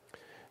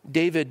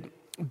 David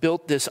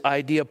built this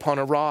idea upon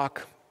a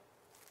rock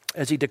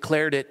as he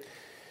declared it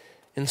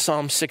in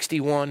Psalm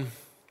 61.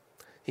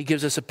 He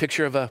gives us a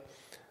picture of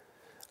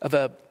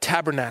a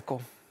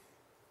tabernacle,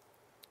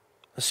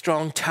 a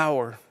strong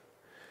tower.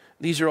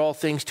 These are all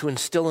things to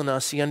instill in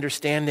us the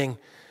understanding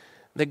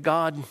that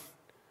God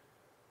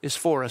is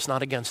for us,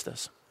 not against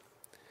us.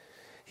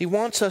 He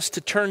wants us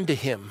to turn to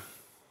him.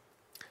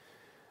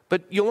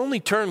 But you'll only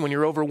turn when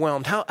you're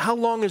overwhelmed. How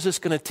long is this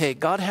going to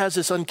take? God has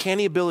this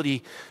uncanny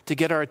ability to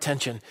get our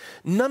attention.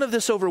 None of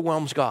this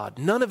overwhelms God.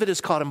 None of it has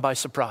caught him by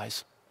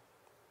surprise.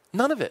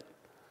 None of it.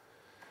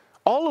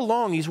 All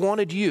along, he's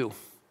wanted you.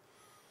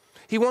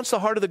 He wants the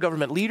heart of the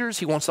government leaders.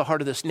 He wants the heart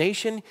of this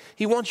nation.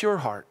 He wants your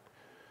heart.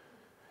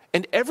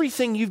 And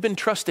everything you've been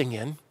trusting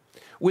in,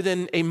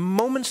 within a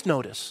moment's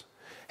notice,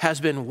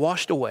 has been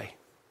washed away.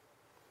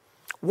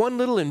 One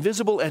little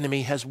invisible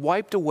enemy has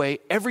wiped away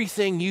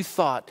everything you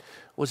thought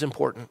was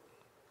important.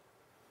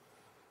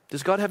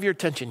 Does God have your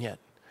attention yet?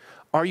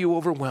 Are you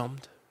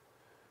overwhelmed?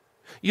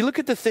 You look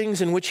at the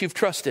things in which you've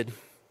trusted.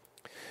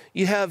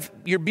 You have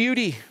your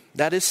beauty,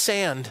 that is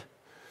sand.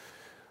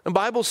 The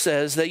Bible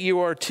says that you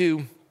are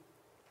to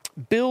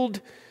build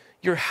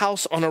your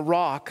house on a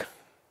rock.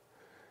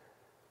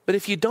 But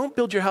if you don't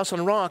build your house on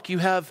a rock, you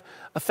have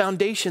a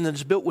foundation that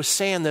is built with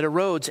sand that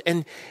erodes.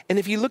 And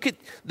if you look at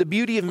the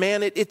beauty of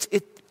man,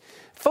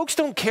 folks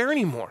don't care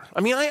anymore.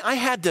 I mean, I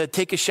had to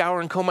take a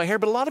shower and comb my hair,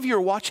 but a lot of you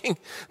are watching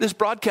this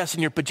broadcast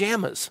in your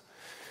pajamas.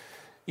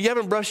 You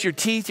haven't brushed your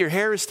teeth, your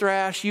hair is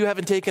thrashed, you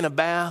haven't taken a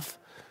bath.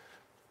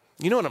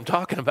 You know what I'm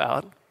talking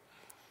about.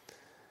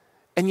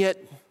 And yet,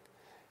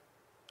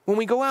 when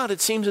we go out, it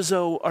seems as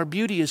though our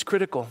beauty is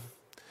critical.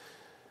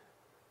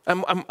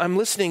 I'm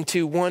listening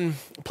to one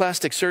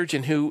plastic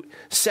surgeon who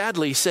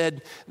sadly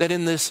said that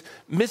in this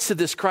midst of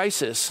this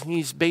crisis,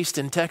 he's based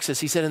in Texas,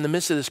 he said in the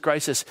midst of this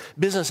crisis,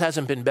 business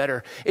hasn't been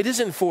better. It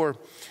isn't for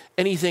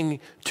anything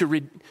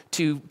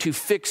to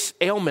fix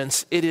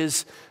ailments. It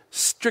is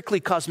strictly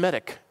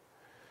cosmetic.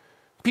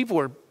 People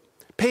are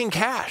paying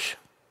cash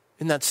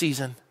in that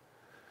season.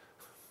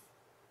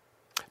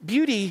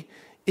 Beauty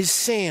is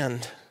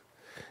sand.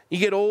 You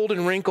get old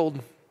and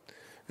wrinkled,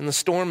 and the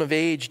storm of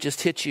age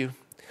just hits you.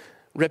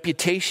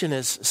 Reputation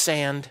is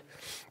sand.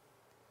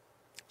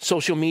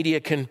 Social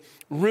media can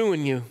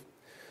ruin you.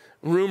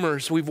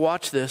 Rumors, we've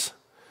watched this.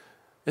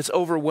 It's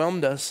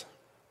overwhelmed us.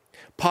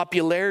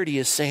 Popularity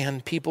is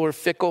sand. People are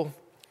fickle.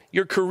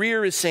 Your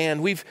career is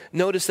sand. We've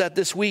noticed that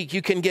this week.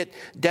 You can get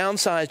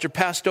downsized or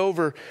passed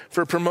over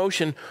for a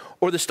promotion,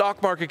 or the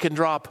stock market can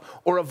drop,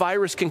 or a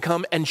virus can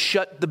come and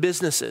shut the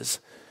businesses.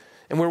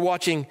 And we're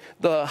watching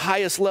the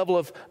highest level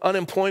of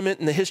unemployment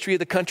in the history of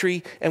the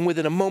country, and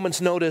within a moment's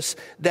notice,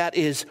 that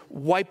is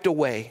wiped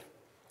away.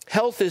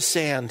 Health is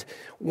sand.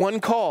 One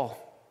call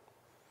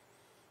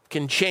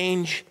can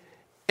change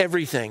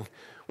everything.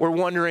 We're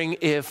wondering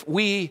if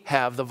we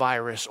have the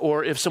virus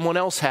or if someone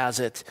else has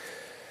it,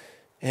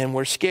 and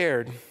we're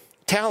scared.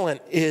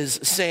 Talent is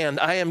sand.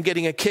 I am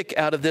getting a kick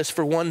out of this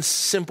for one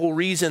simple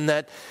reason,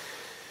 that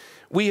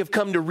we have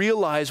come to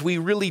realize we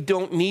really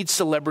don't need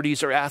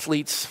celebrities or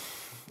athletes.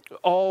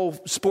 All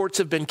sports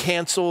have been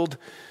canceled.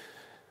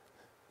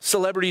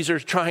 Celebrities are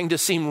trying to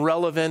seem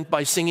relevant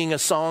by singing a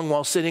song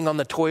while sitting on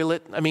the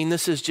toilet. I mean,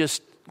 this is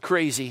just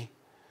crazy.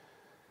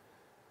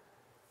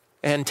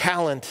 And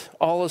talent,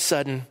 all of a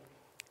sudden,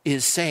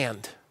 is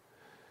sand.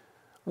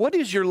 What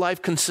does your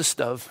life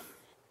consist of?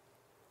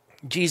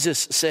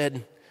 Jesus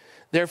said,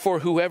 "Therefore,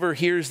 whoever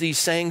hears these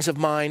sayings of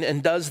mine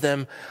and does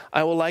them,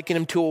 I will liken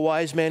him to a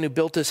wise man who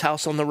built his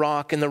house on the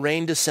rock, and the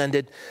rain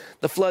descended.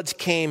 The floods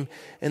came,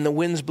 and the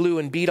winds blew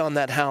and beat on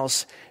that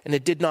house, and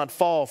it did not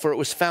fall, for it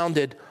was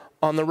founded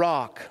on the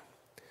rock."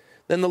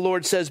 Then the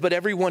Lord says, "But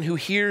everyone who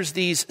hears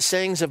these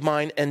sayings of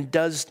mine and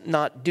does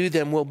not do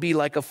them will be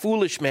like a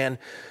foolish man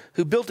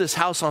who built his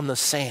house on the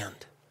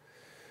sand.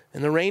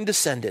 And the rain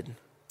descended,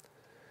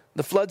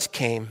 the floods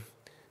came,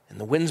 and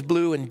the winds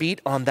blew and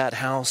beat on that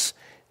house,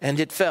 and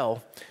it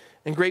fell,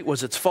 and great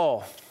was its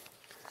fall."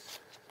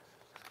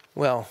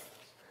 Well,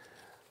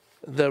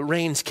 the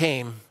rains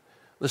came,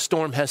 the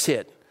storm has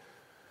hit.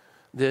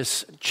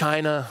 This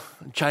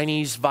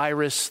Chinese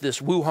virus, this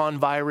Wuhan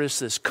virus,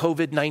 this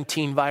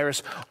COVID-19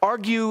 virus,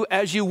 argue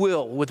as you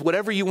will with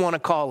whatever you want to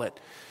call it,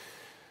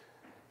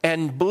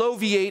 and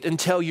bloviate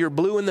until you're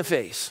blue in the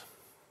face.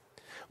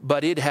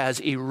 But it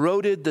has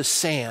eroded the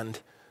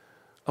sand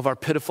of our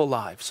pitiful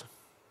lives.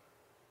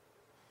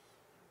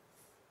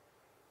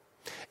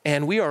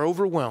 And we are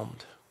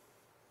overwhelmed.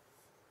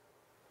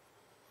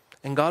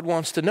 And God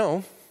wants to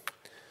know,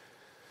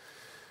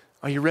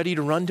 are you ready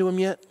to run to him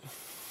yet?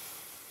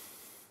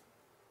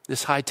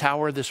 This high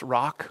tower, this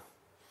rock,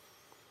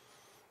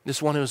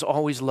 this one who has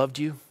always loved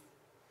you,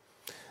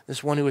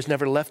 this one who has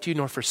never left you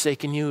nor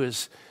forsaken you,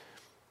 has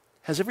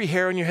every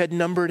hair on your head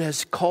numbered,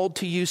 has called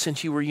to you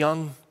since you were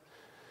young,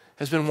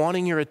 has been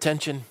wanting your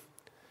attention.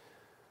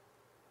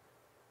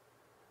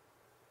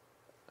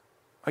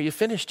 Are you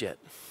finished yet?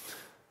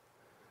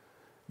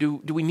 Do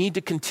we need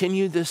to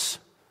continue this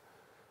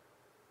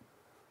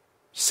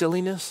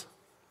silliness?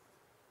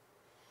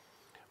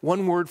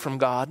 one word from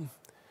God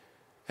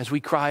as we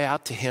cry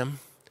out to him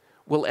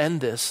will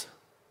end this.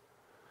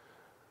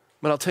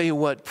 But I'll tell you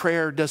what,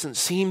 prayer doesn't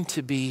seem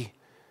to be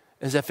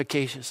as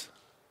efficacious.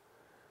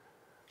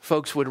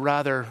 Folks would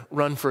rather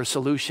run for a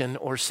solution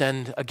or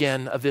send,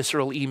 again, a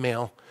visceral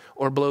email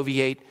or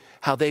bloviate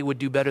how they would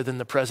do better than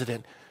the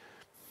president.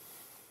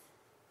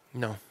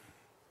 No.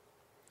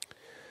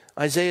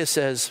 Isaiah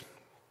says,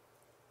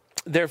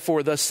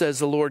 therefore, thus says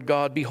the Lord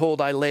God,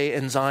 behold, I lay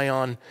in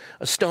Zion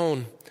a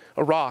stone,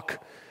 a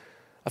rock,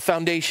 a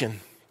foundation,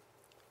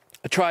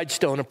 a tried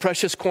stone, a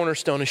precious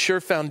cornerstone, a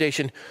sure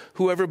foundation.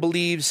 Whoever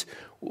believes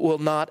will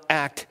not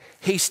act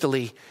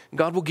hastily.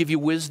 God will give you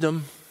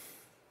wisdom.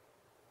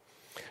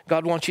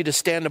 God wants you to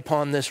stand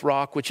upon this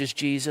rock, which is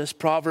Jesus.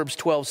 Proverbs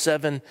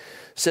 12:7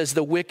 says,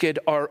 the wicked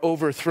are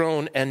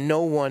overthrown and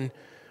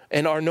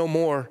are no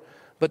more,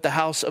 but the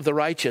house of the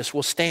righteous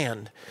will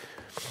stand.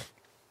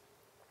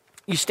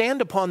 You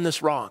stand upon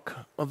this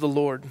rock of the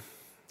Lord.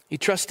 You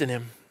trust in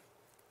him.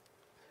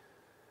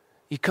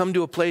 You come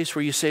to a place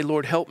where you say,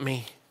 Lord, help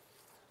me.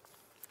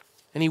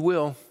 And he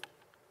will.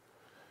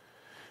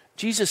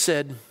 Jesus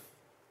said,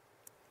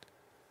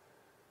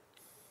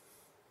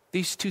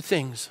 these two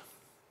things,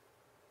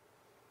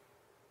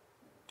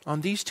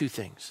 on these two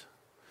things,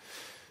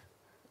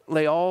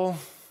 lay all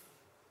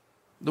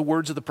the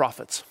words of the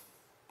prophets.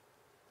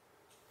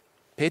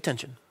 Pay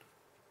attention.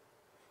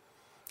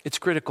 It's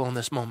critical in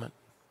this moment.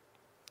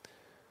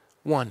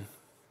 1,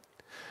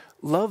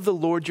 love the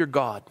Lord your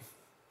God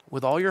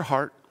with all your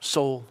heart,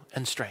 soul,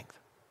 and strength.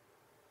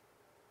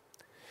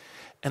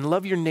 And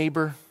love your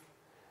neighbor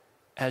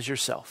as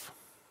yourself.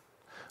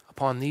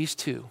 Upon these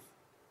two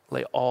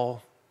lay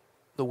all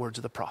the words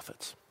of the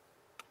prophets.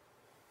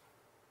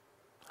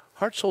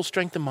 Heart, soul,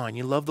 strength, and mind.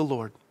 You love the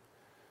Lord.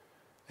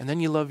 And then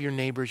you love your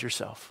neighbor as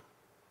yourself.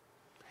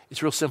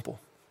 It's real simple.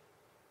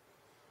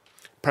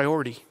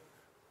 Priority.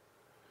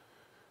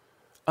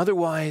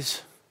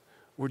 Otherwise,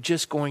 we're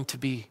just going to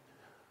be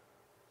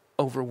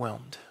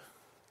overwhelmed.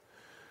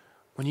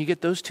 When you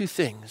get those two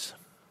things,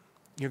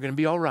 you're going to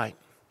be all right.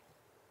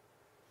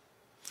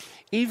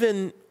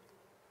 Even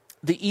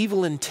the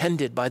evil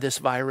intended by this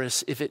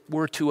virus, if it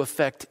were to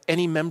affect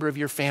any member of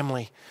your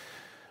family,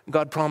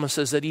 God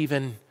promises that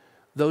even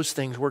those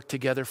things work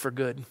together for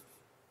good.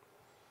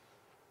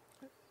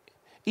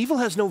 Evil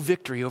has no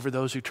victory over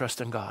those who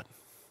trust in God.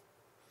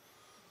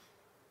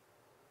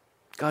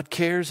 God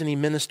cares and he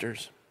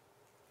ministers.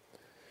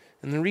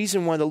 And the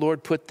reason why the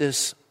Lord put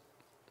this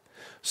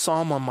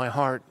psalm on my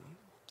heart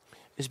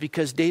is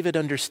because David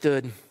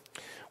understood,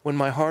 when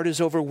my heart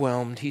is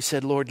overwhelmed, he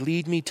said, Lord,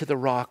 lead me to the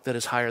rock that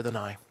is higher than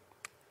I.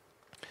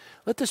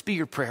 Let this be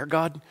your prayer.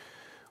 God,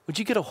 would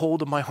you get a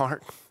hold of my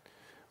heart?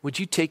 Would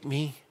you take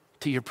me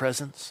to your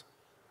presence?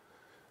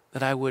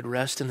 That I would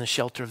rest in the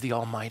shelter of the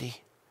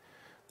Almighty.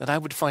 That I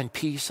would find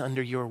peace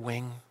under your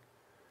wing.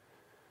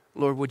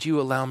 Lord, would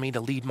you allow me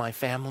to lead my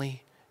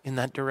family in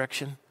that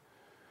direction?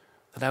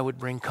 That I would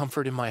bring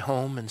comfort in my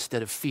home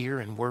instead of fear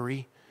and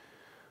worry.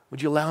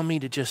 Would you allow me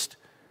to just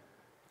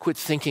quit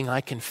thinking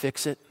I can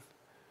fix it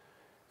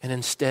and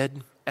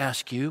instead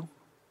ask you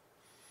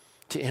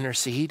to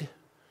intercede,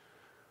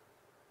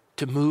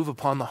 to move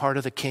upon the heart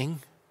of the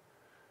King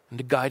and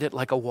to guide it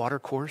like a water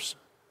course?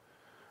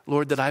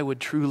 Lord, that I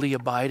would truly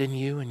abide in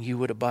you and you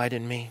would abide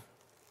in me.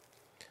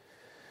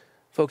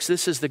 Folks,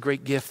 this is the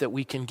great gift that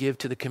we can give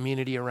to the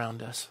community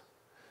around us.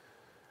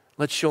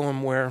 Let's show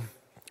them where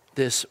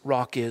this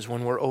rock is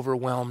when we're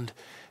overwhelmed.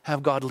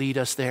 Have God lead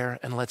us there,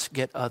 and let's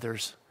get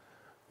others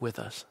with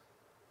us.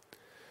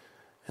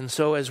 And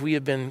so as we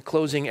have been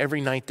closing every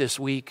night this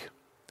week,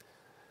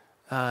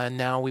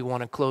 now we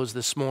want to close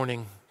this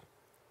morning.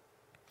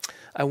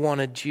 I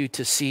wanted you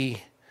to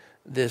see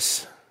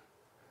this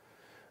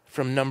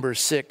from Numbers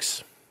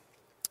 6.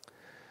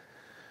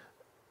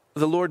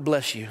 The Lord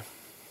bless you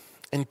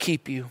and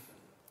keep you.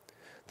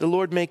 The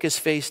Lord make his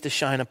face to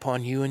shine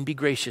upon you and be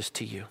gracious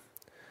to you.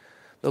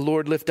 The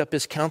Lord lift up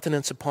his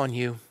countenance upon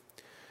you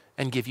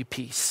and give you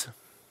peace.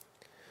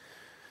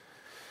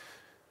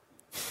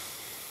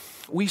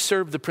 We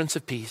serve the Prince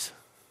of Peace.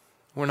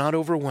 We're not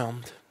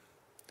overwhelmed.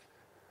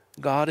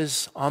 God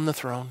is on the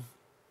throne.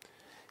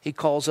 He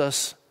calls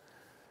us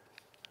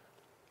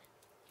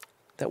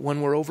that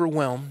when we're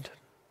overwhelmed,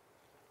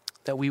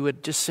 that we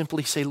would just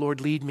simply say, Lord,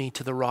 lead me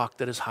to the rock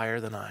that is higher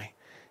than I.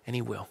 And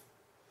he will.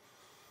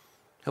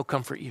 He'll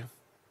comfort you.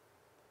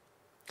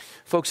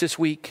 Folks, this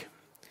week,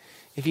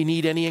 if you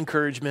need any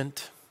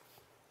encouragement,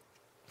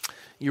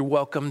 you're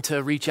welcome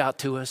to reach out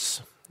to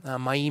us.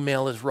 My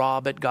email is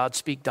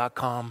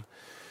rob@godspeak.com.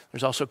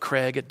 There's also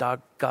Craig at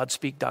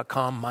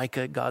godspeak.com,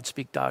 Micah at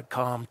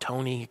godspeak.com,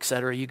 Tony,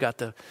 etc. You got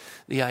the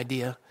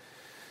idea.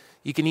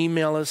 You can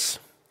email us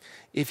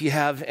if you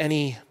have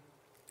any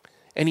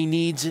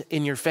needs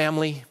in your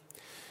family.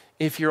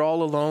 If you're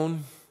all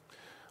alone,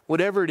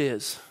 whatever it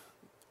is,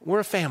 we're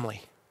a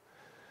family.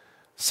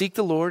 Seek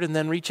the Lord and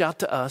then reach out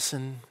to us,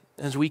 and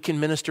as we can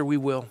minister, we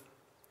will.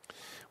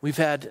 We've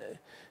had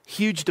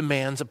huge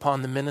demands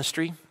upon the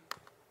ministry.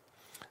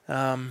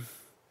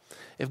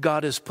 If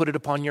God has put it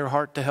upon your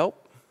heart to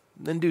help,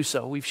 then do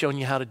so. We've shown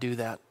you how to do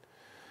that.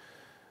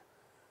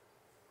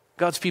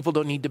 God's people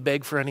don't need to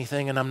beg for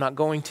anything, and I'm not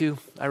going to.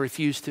 I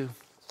refuse to.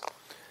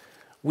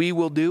 We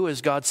will do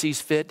as God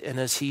sees fit, and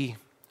as he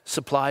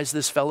supplies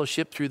this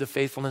fellowship through the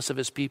faithfulness of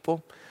his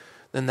people,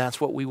 then that's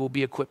what we will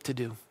be equipped to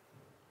do.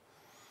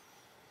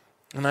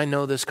 And I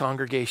know this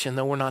congregation,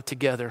 though we're not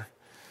together,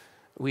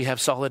 we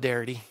have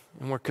solidarity,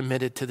 and we're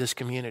committed to this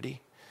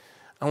community.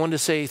 I wanted to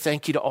say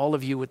thank you to all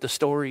of you with the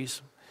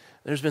stories.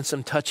 There's been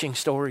some touching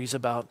stories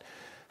about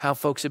how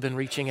folks have been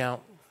reaching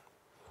out.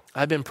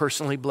 I've been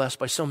personally blessed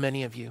by so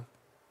many of you.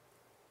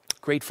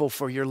 Grateful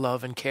for your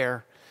love and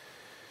care.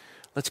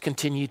 Let's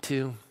continue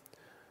to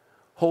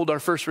hold our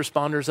first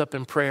responders up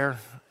in prayer.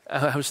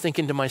 I was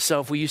thinking to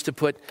myself, we used to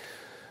put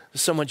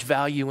so much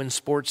value in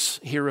sports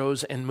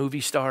heroes and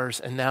movie stars,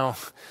 and now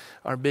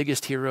our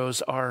biggest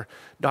heroes are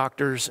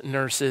doctors,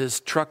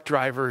 nurses, truck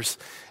drivers,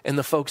 and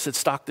the folks that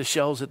stock the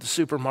shelves at the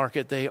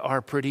supermarket. They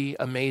are pretty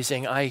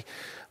amazing.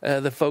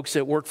 The folks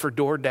that work for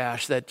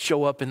DoorDash that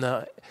show up in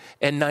the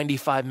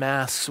N95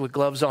 masks with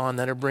gloves on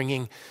that are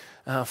bringing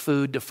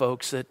food to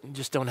folks that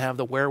just don't have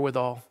the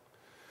wherewithal.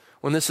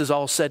 When this is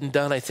all said and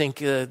done, I think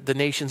the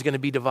nation's going to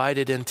be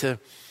divided into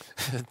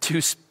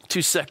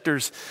two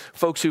sectors,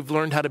 folks who've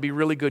learned how to be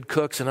really good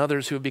cooks and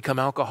others who have become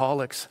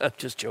alcoholics. I'm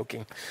just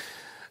joking.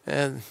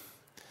 And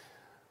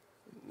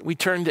we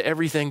turn to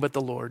everything but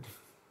the Lord.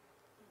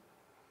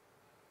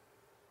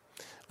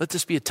 Let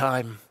this be a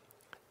time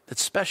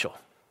that's special.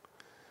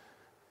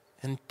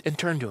 And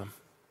turn to him.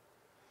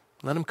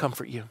 Let him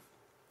comfort you.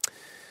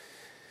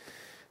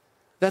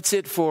 That's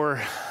it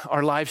for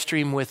our live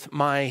stream with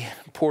my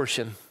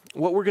portion.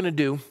 What we're going to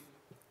do,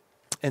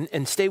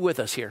 and stay with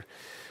us here.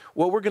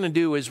 What we're going to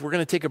do is we're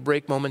going to take a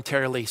break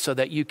momentarily so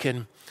that you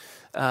can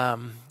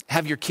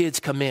have your kids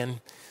come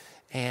in.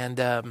 And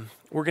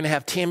we're going to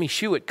have Tammy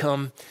Schuett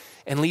come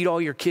and lead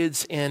all your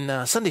kids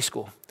in Sunday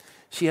school.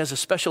 She has a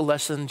special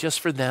lesson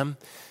just for them.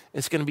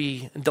 It's going to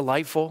be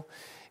delightful.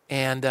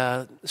 And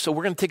so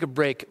we're going to take a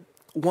break.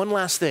 One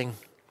last thing,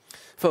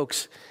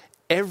 folks.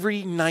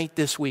 Every night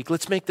this week,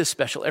 let's make this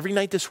special. Every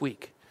night this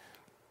week,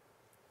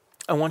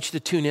 I want you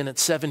to tune in at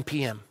 7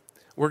 p.m.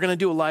 We're going to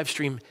do a live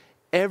stream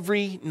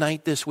every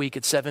night this week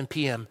at 7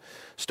 p.m.,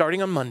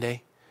 starting on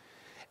Monday.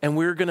 And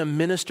we're going to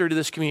minister to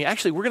this community.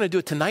 Actually, we're going to do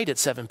it tonight at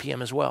 7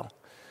 p.m. as well.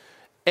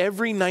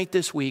 Every night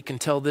this week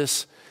until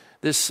this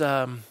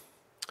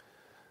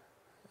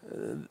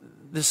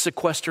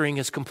sequestering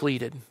is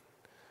completed.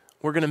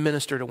 We're going to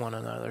minister to one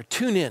another.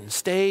 Tune in.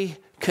 Stay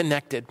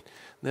connected.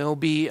 There'll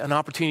be an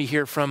opportunity to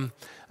hear from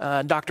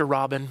Dr.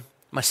 Robin,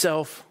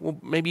 myself. We'll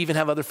maybe even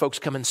have other folks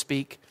come and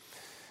speak.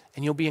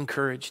 And you'll be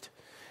encouraged.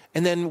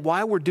 And then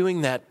while we're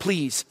doing that,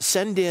 please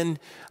send in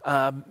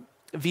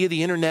via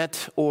the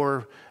internet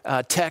or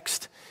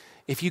text.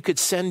 If you could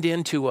send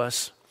in to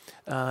us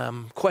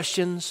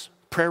questions,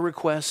 prayer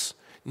requests,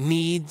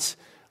 needs,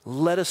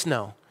 let us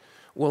know.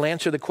 We'll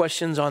answer the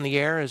questions on the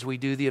air as we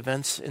do the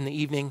events in the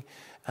evening.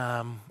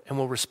 And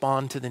we'll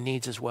respond to the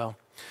needs as well.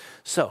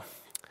 So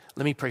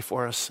let me pray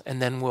for us,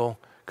 and then we'll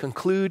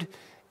conclude,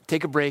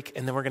 take a break,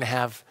 and then we're going to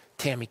have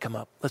Tammy come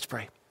up. Let's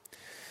pray.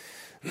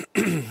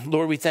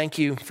 Lord, we thank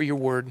you for your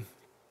word.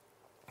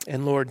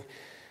 And Lord,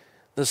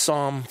 the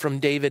psalm from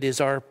David is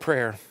our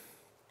prayer.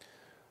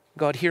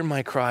 God, hear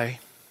my cry.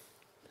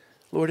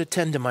 Lord,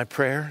 attend to my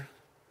prayer.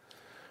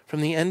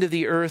 From the end of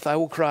the earth, I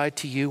will cry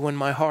to you when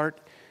my heart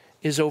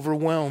is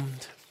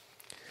overwhelmed.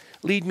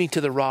 Lead me to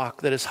the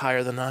rock that is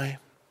higher than I.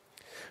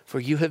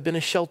 For you have been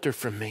a shelter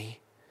from me,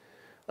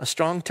 a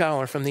strong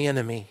tower from the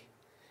enemy.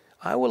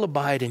 I will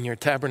abide in your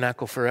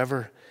tabernacle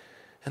forever,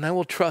 and I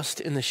will trust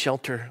in the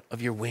shelter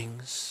of your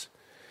wings.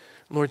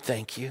 Lord,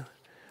 thank you.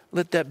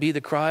 Let that be the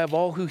cry of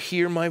all who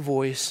hear my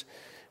voice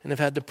and have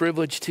had the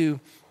privilege to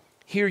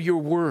hear your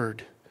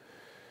word.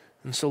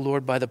 And so,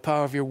 Lord, by the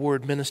power of your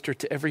word, minister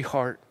to every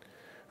heart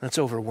that's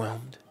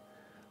overwhelmed.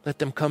 Let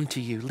them come to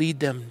you. Lead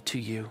them to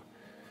you.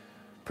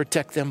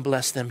 Protect them,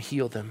 bless them,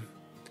 heal them.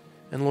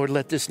 And Lord,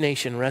 let this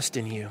nation rest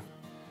in you.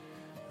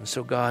 And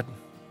so, God,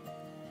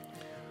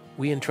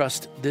 we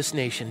entrust this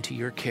nation to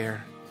your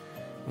care.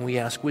 And we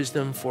ask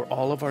wisdom for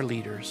all of our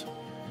leaders.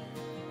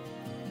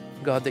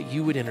 God, that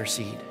you would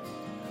intercede.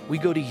 We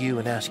go to you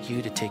and ask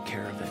you to take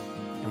care of it.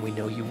 And we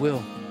know you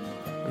will.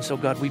 And so,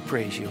 God, we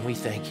praise you and we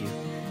thank you.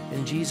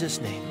 In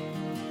Jesus' name,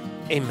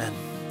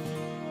 amen.